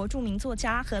了美国著名作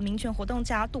家和民权活动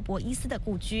家杜博伊斯的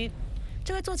故居。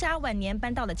这位作家晚年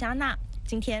搬到了加纳，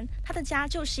今天他的家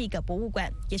就是一个博物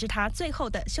馆，也是他最后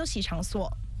的休息场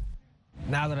所。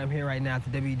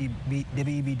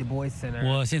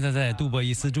我现在在杜博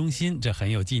伊斯中心，这很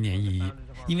有纪念意义，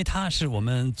因为他是我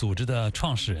们组织的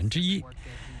创始人之一。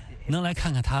能来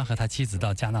看看他和他妻子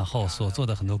到加纳后所做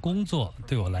的很多工作，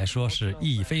对我来说是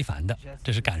意义非凡的，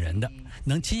这是感人的。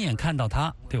能亲眼看到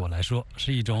他，对我来说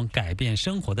是一种改变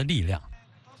生活的力量。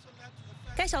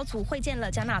该小组会见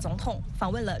了加纳总统，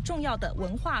访问了重要的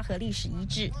文化和历史遗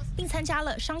址，并参加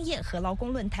了商业和劳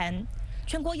工论坛。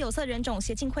全国有色人种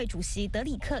协进会主席德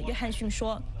里克·约翰逊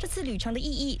说，这次旅程的意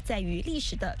义在于历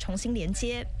史的重新连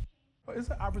接。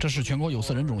这是全国有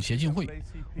色人种协进会，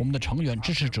我们的成员、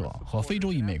支持者和非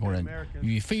洲裔美国人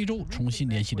与非洲重新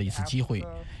联系的一次机会，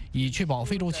以确保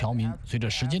非洲侨民随着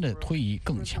时间的推移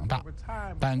更强大。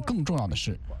但更重要的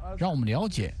是，让我们了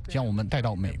解将我们带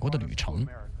到美国的旅程。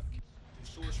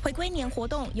回归年活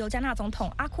动由加纳总统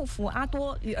阿库福阿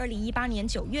多于2018年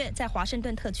9月在华盛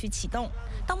顿特区启动。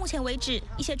到目前为止，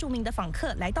一些著名的访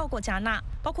客来到过加纳，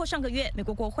包括上个月美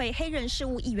国国会黑人事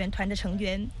务议员团的成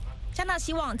员。加纳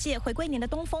希望借回归年的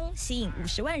东风，吸引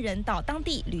50万人到当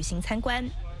地旅行参观。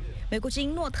美国之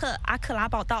音诺特阿克拉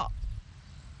报道。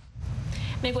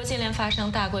美国接连发生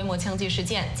大规模枪击事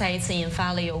件，再一次引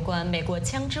发了有关美国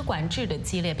枪支管制的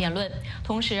激烈辩论。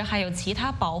同时，还有其他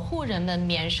保护人们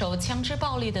免受枪支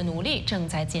暴力的努力正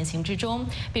在进行之中，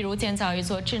比如建造一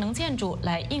座智能建筑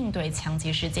来应对枪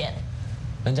击事件。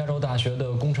南加州大学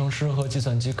的工程师和计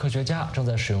算机科学家正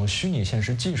在使用虚拟现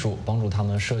实技术，帮助他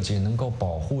们设计能够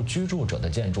保护居住者的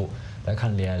建筑。来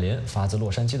看李爱林发自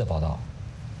洛杉矶的报道。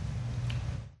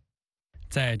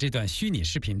在这段虚拟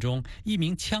视频中，一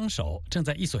名枪手正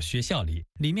在一所学校里，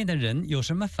里面的人有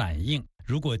什么反应？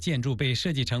如果建筑被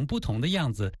设计成不同的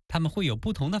样子，他们会有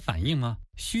不同的反应吗？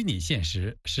虚拟现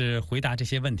实是回答这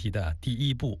些问题的第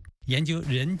一步。研究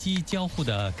人机交互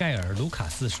的盖尔·卢卡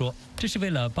斯说，这是为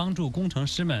了帮助工程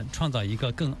师们创造一个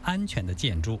更安全的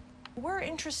建筑。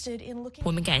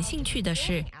我们感兴趣的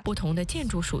是不同的建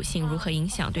筑属性如何影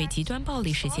响对极端暴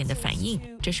力事件的反应，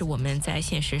这是我们在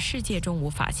现实世界中无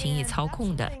法轻易操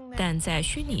控的，但在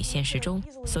虚拟现实中，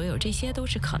所有这些都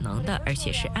是可能的，而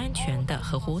且是安全的、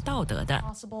合乎道德的。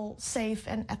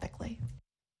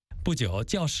不久，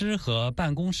教师和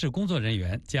办公室工作人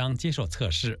员将接受测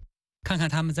试，看看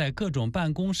他们在各种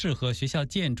办公室和学校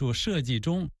建筑设计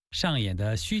中上演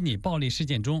的虚拟暴力事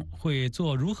件中会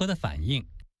做如何的反应。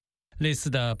类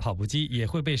似的跑步机也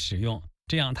会被使用，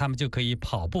这样他们就可以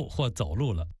跑步或走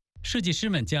路了。设计师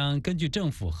们将根据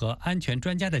政府和安全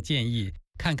专家的建议，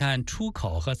看看出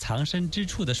口和藏身之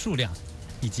处的数量，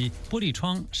以及玻璃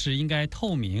窗是应该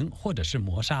透明或者是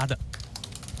磨砂的。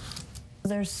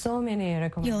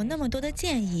有那么多的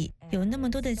建议，有那么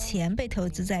多的钱被投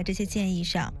资在这些建议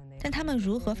上，但它们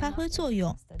如何发挥作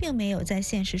用，并没有在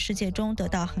现实世界中得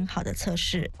到很好的测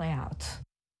试。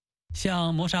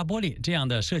像磨砂玻璃这样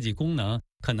的设计功能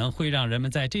可能会让人们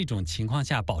在这种情况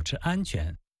下保持安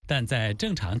全，但在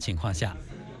正常情况下，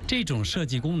这种设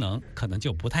计功能可能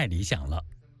就不太理想了。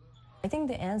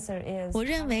我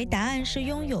认为答案是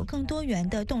拥有更多元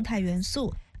的动态元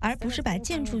素，而不是把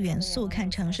建筑元素看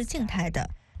成是静态的。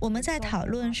我们在讨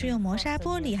论是用磨砂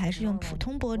玻璃还是用普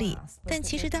通玻璃，但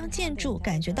其实当建筑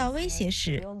感觉到威胁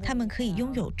时，它们可以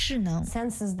拥有智能。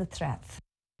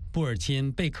布尔钦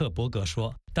贝克伯格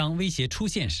说，当威胁出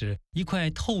现时，一块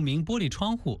透明玻璃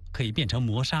窗户可以变成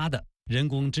磨砂的。人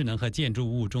工智能和建筑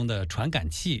物中的传感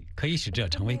器可以使这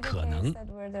成为可能。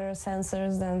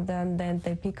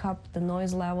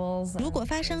如果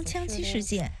发生枪击事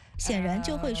件，显然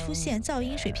就会出现噪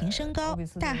音水平升高、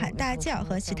大喊大叫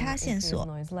和其他线索。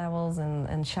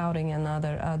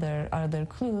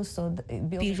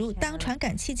比如，当传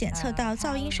感器检测到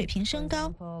噪音水平升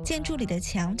高，建筑里的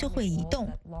墙就会移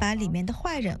动，把里面的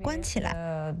坏人关起来。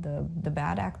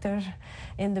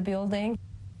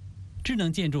智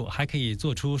能建筑还可以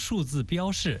做出数字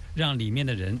标示，让里面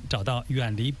的人找到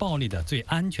远离暴力的最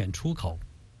安全出口。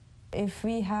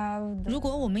如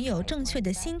果我们有正确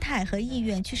的心态和意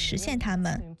愿去实现它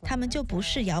们就不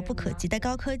是遥不可及的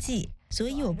高科技。所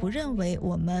以我不认为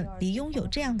我们离拥有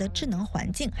这样的智能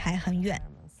环境还很远。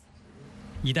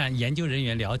一旦研究人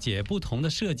员了解不同的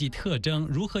设计特征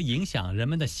如何影响人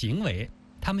们的行为，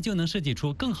他们就能设计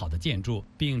出更好的建筑，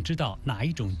并知道哪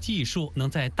一种技术能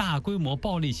在大规模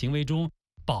暴力行为中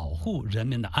保护人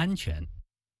们的安全。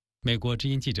美国之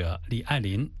音记者李爱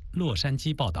林，洛杉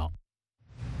矶报道。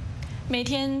每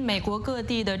天，美国各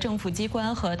地的政府机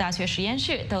关和大学实验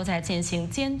室都在进行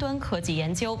尖端科技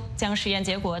研究，将实验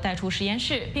结果带出实验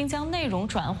室，并将内容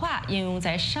转化应用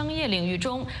在商业领域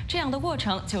中。这样的过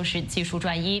程就是技术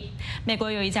转移。美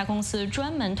国有一家公司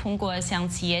专门通过向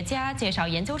企业家介绍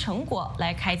研究成果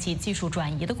来开启技术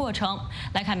转移的过程。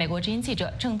来看美国之音记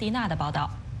者郑蒂娜的报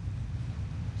道。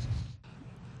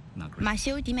马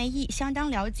修·迪梅伊相当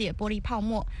了解玻璃泡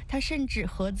沫，他甚至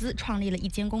合资创立了一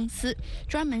间公司，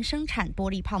专门生产玻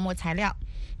璃泡沫材料。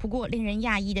不过，令人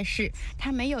讶异的是，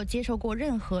他没有接受过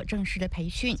任何正式的培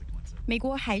训。美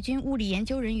国海军物理研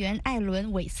究人员艾伦·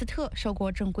韦斯特受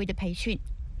过正规的培训。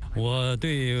我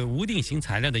对无定型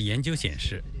材料的研究显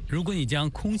示，如果你将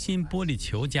空心玻璃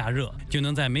球加热，就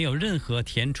能在没有任何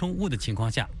填充物的情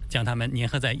况下将它们粘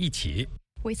合在一起。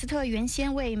韦斯特原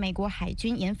先为美国海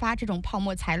军研发这种泡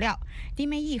沫材料，迪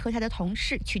梅伊和他的同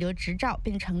事取得执照，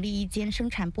并成立一间生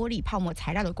产玻璃泡沫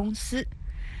材料的公司。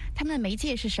他们的媒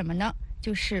介是什么呢？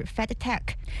就是 FedTech，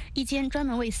 一间专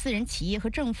门为私人企业和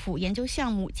政府研究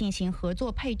项目进行合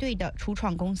作配对的初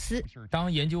创公司。当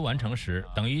研究完成时，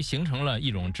等于形成了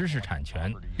一种知识产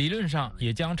权，理论上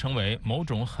也将成为某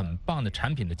种很棒的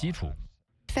产品的基础。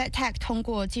FedTech 通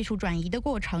过技术转移的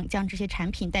过程，将这些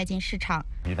产品带进市场。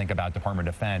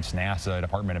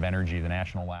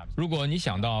如果你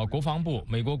想到国防部、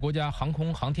美国国家航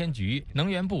空航天局、能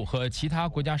源部和其他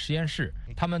国家实验室，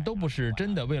他们都不是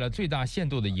真的为了最大限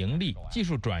度的盈利。技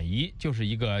术转移就是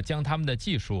一个将他们的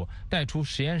技术带出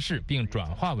实验室并转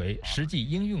化为实际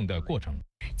应用的过程。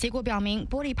结果表明，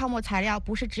玻璃泡沫材料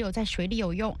不是只有在水里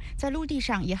有用，在陆地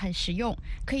上也很实用，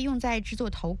可以用在制作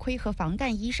头盔和防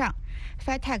弹衣上。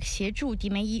FedTech 协助迪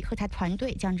梅伊和他团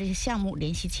队将这些项目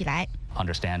联系起来。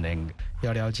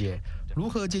要了解如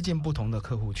何接近不同的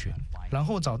客户群，然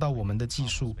后找到我们的技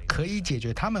术可以解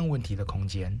决他们问题的空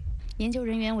间。研究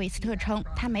人员韦斯特称，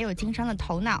他没有经商的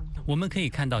头脑。我们可以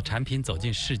看到产品走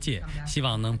进世界，希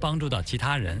望能帮助到其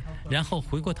他人，然后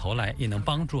回过头来也能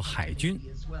帮助海军。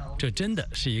这真的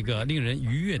是一个令人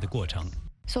愉悦的过程。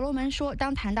所罗门说，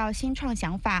当谈到新创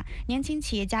想法，年轻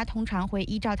企业家通常会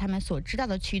依照他们所知道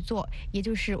的去做，也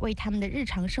就是为他们的日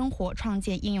常生活创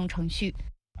建应用程序。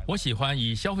我喜欢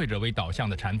以消费者为导向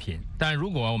的产品，但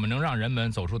如果我们能让人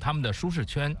们走出他们的舒适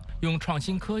圈，用创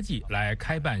新科技来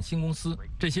开办新公司，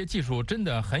这些技术真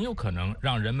的很有可能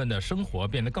让人们的生活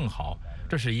变得更好，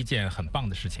这是一件很棒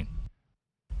的事情。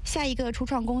下一个初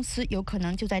创公司有可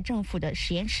能就在政府的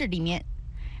实验室里面。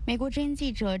美国之音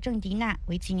记者郑迪娜，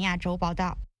维吉尼亚州报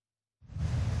道。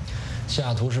西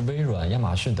雅图是微软、亚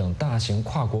马逊等大型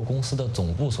跨国公司的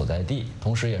总部所在地，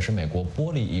同时也是美国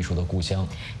玻璃艺术的故乡。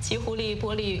奇狐狸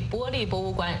玻璃博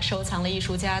物馆收藏了艺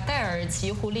术家戴尔·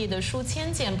奇狐狸的数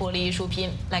千件玻璃艺术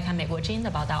品。来看美国之音的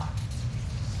报道。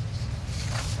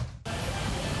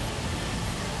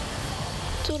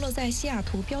坐落在西雅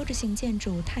图标志性建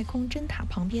筑太空针塔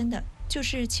旁边的，就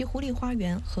是奇狐狸花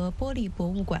园和玻璃博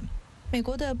物馆。美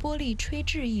国的玻璃吹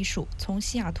制艺术从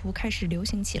西雅图开始流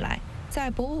行起来，在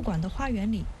博物馆的花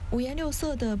园里，五颜六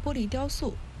色的玻璃雕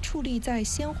塑矗立在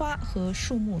鲜花和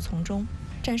树木丛中。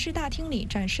展示大厅里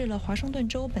展示了华盛顿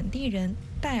州本地人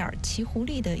戴尔·奇狐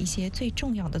狸的一些最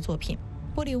重要的作品。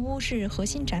玻璃屋是核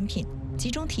心展品，集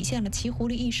中体现了奇狐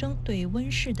狸一生对温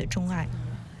室的钟爱。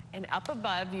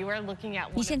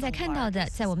你现在看到的，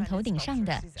在我们头顶上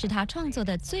的是他创作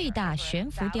的最大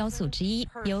悬浮雕塑之一，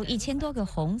由1000多个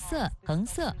红色、橙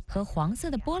色和黄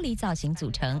色的玻璃造型组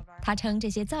成。他称这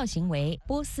些造型为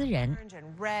波斯人。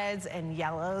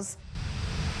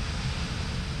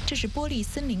这是玻璃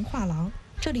森林画廊，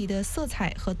这里的色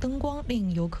彩和灯光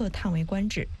令游客叹为观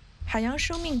止。海洋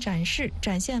生命展示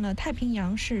展现了太平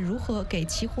洋是如何给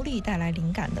奇狐狸带来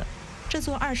灵感的。这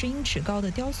座20英尺高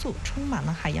的雕塑充满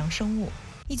了海洋生物。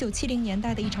1970年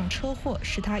代的一场车祸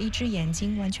使他一只眼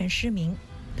睛完全失明，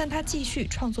但他继续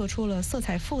创作出了色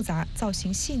彩复杂、造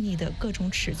型细腻的各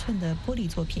种尺寸的玻璃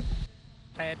作品。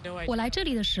我来这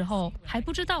里的时候还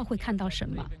不知道会看到什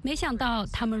么，没想到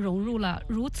他们融入了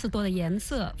如此多的颜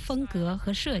色、风格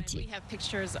和设计。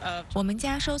我们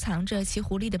家收藏着奇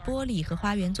狐狸的玻璃和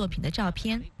花园作品的照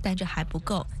片，但这还不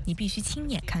够，你必须亲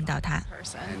眼看到它。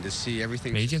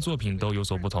每一件作品都有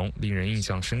所不同，令人印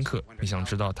象深刻。你想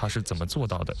知道它是怎么做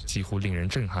到的，几乎令人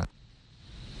震撼。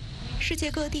世界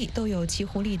各地都有奇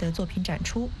狐狸的作品展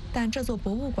出，但这座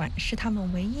博物馆是他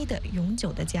们唯一的永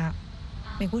久的家。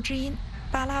美国之音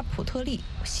巴拉普特利，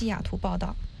西雅图报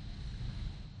道。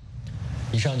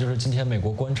以上就是今天美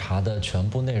国观察的全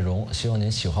部内容，希望您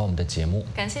喜欢我们的节目。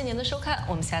感谢您的收看，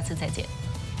我们下次再见。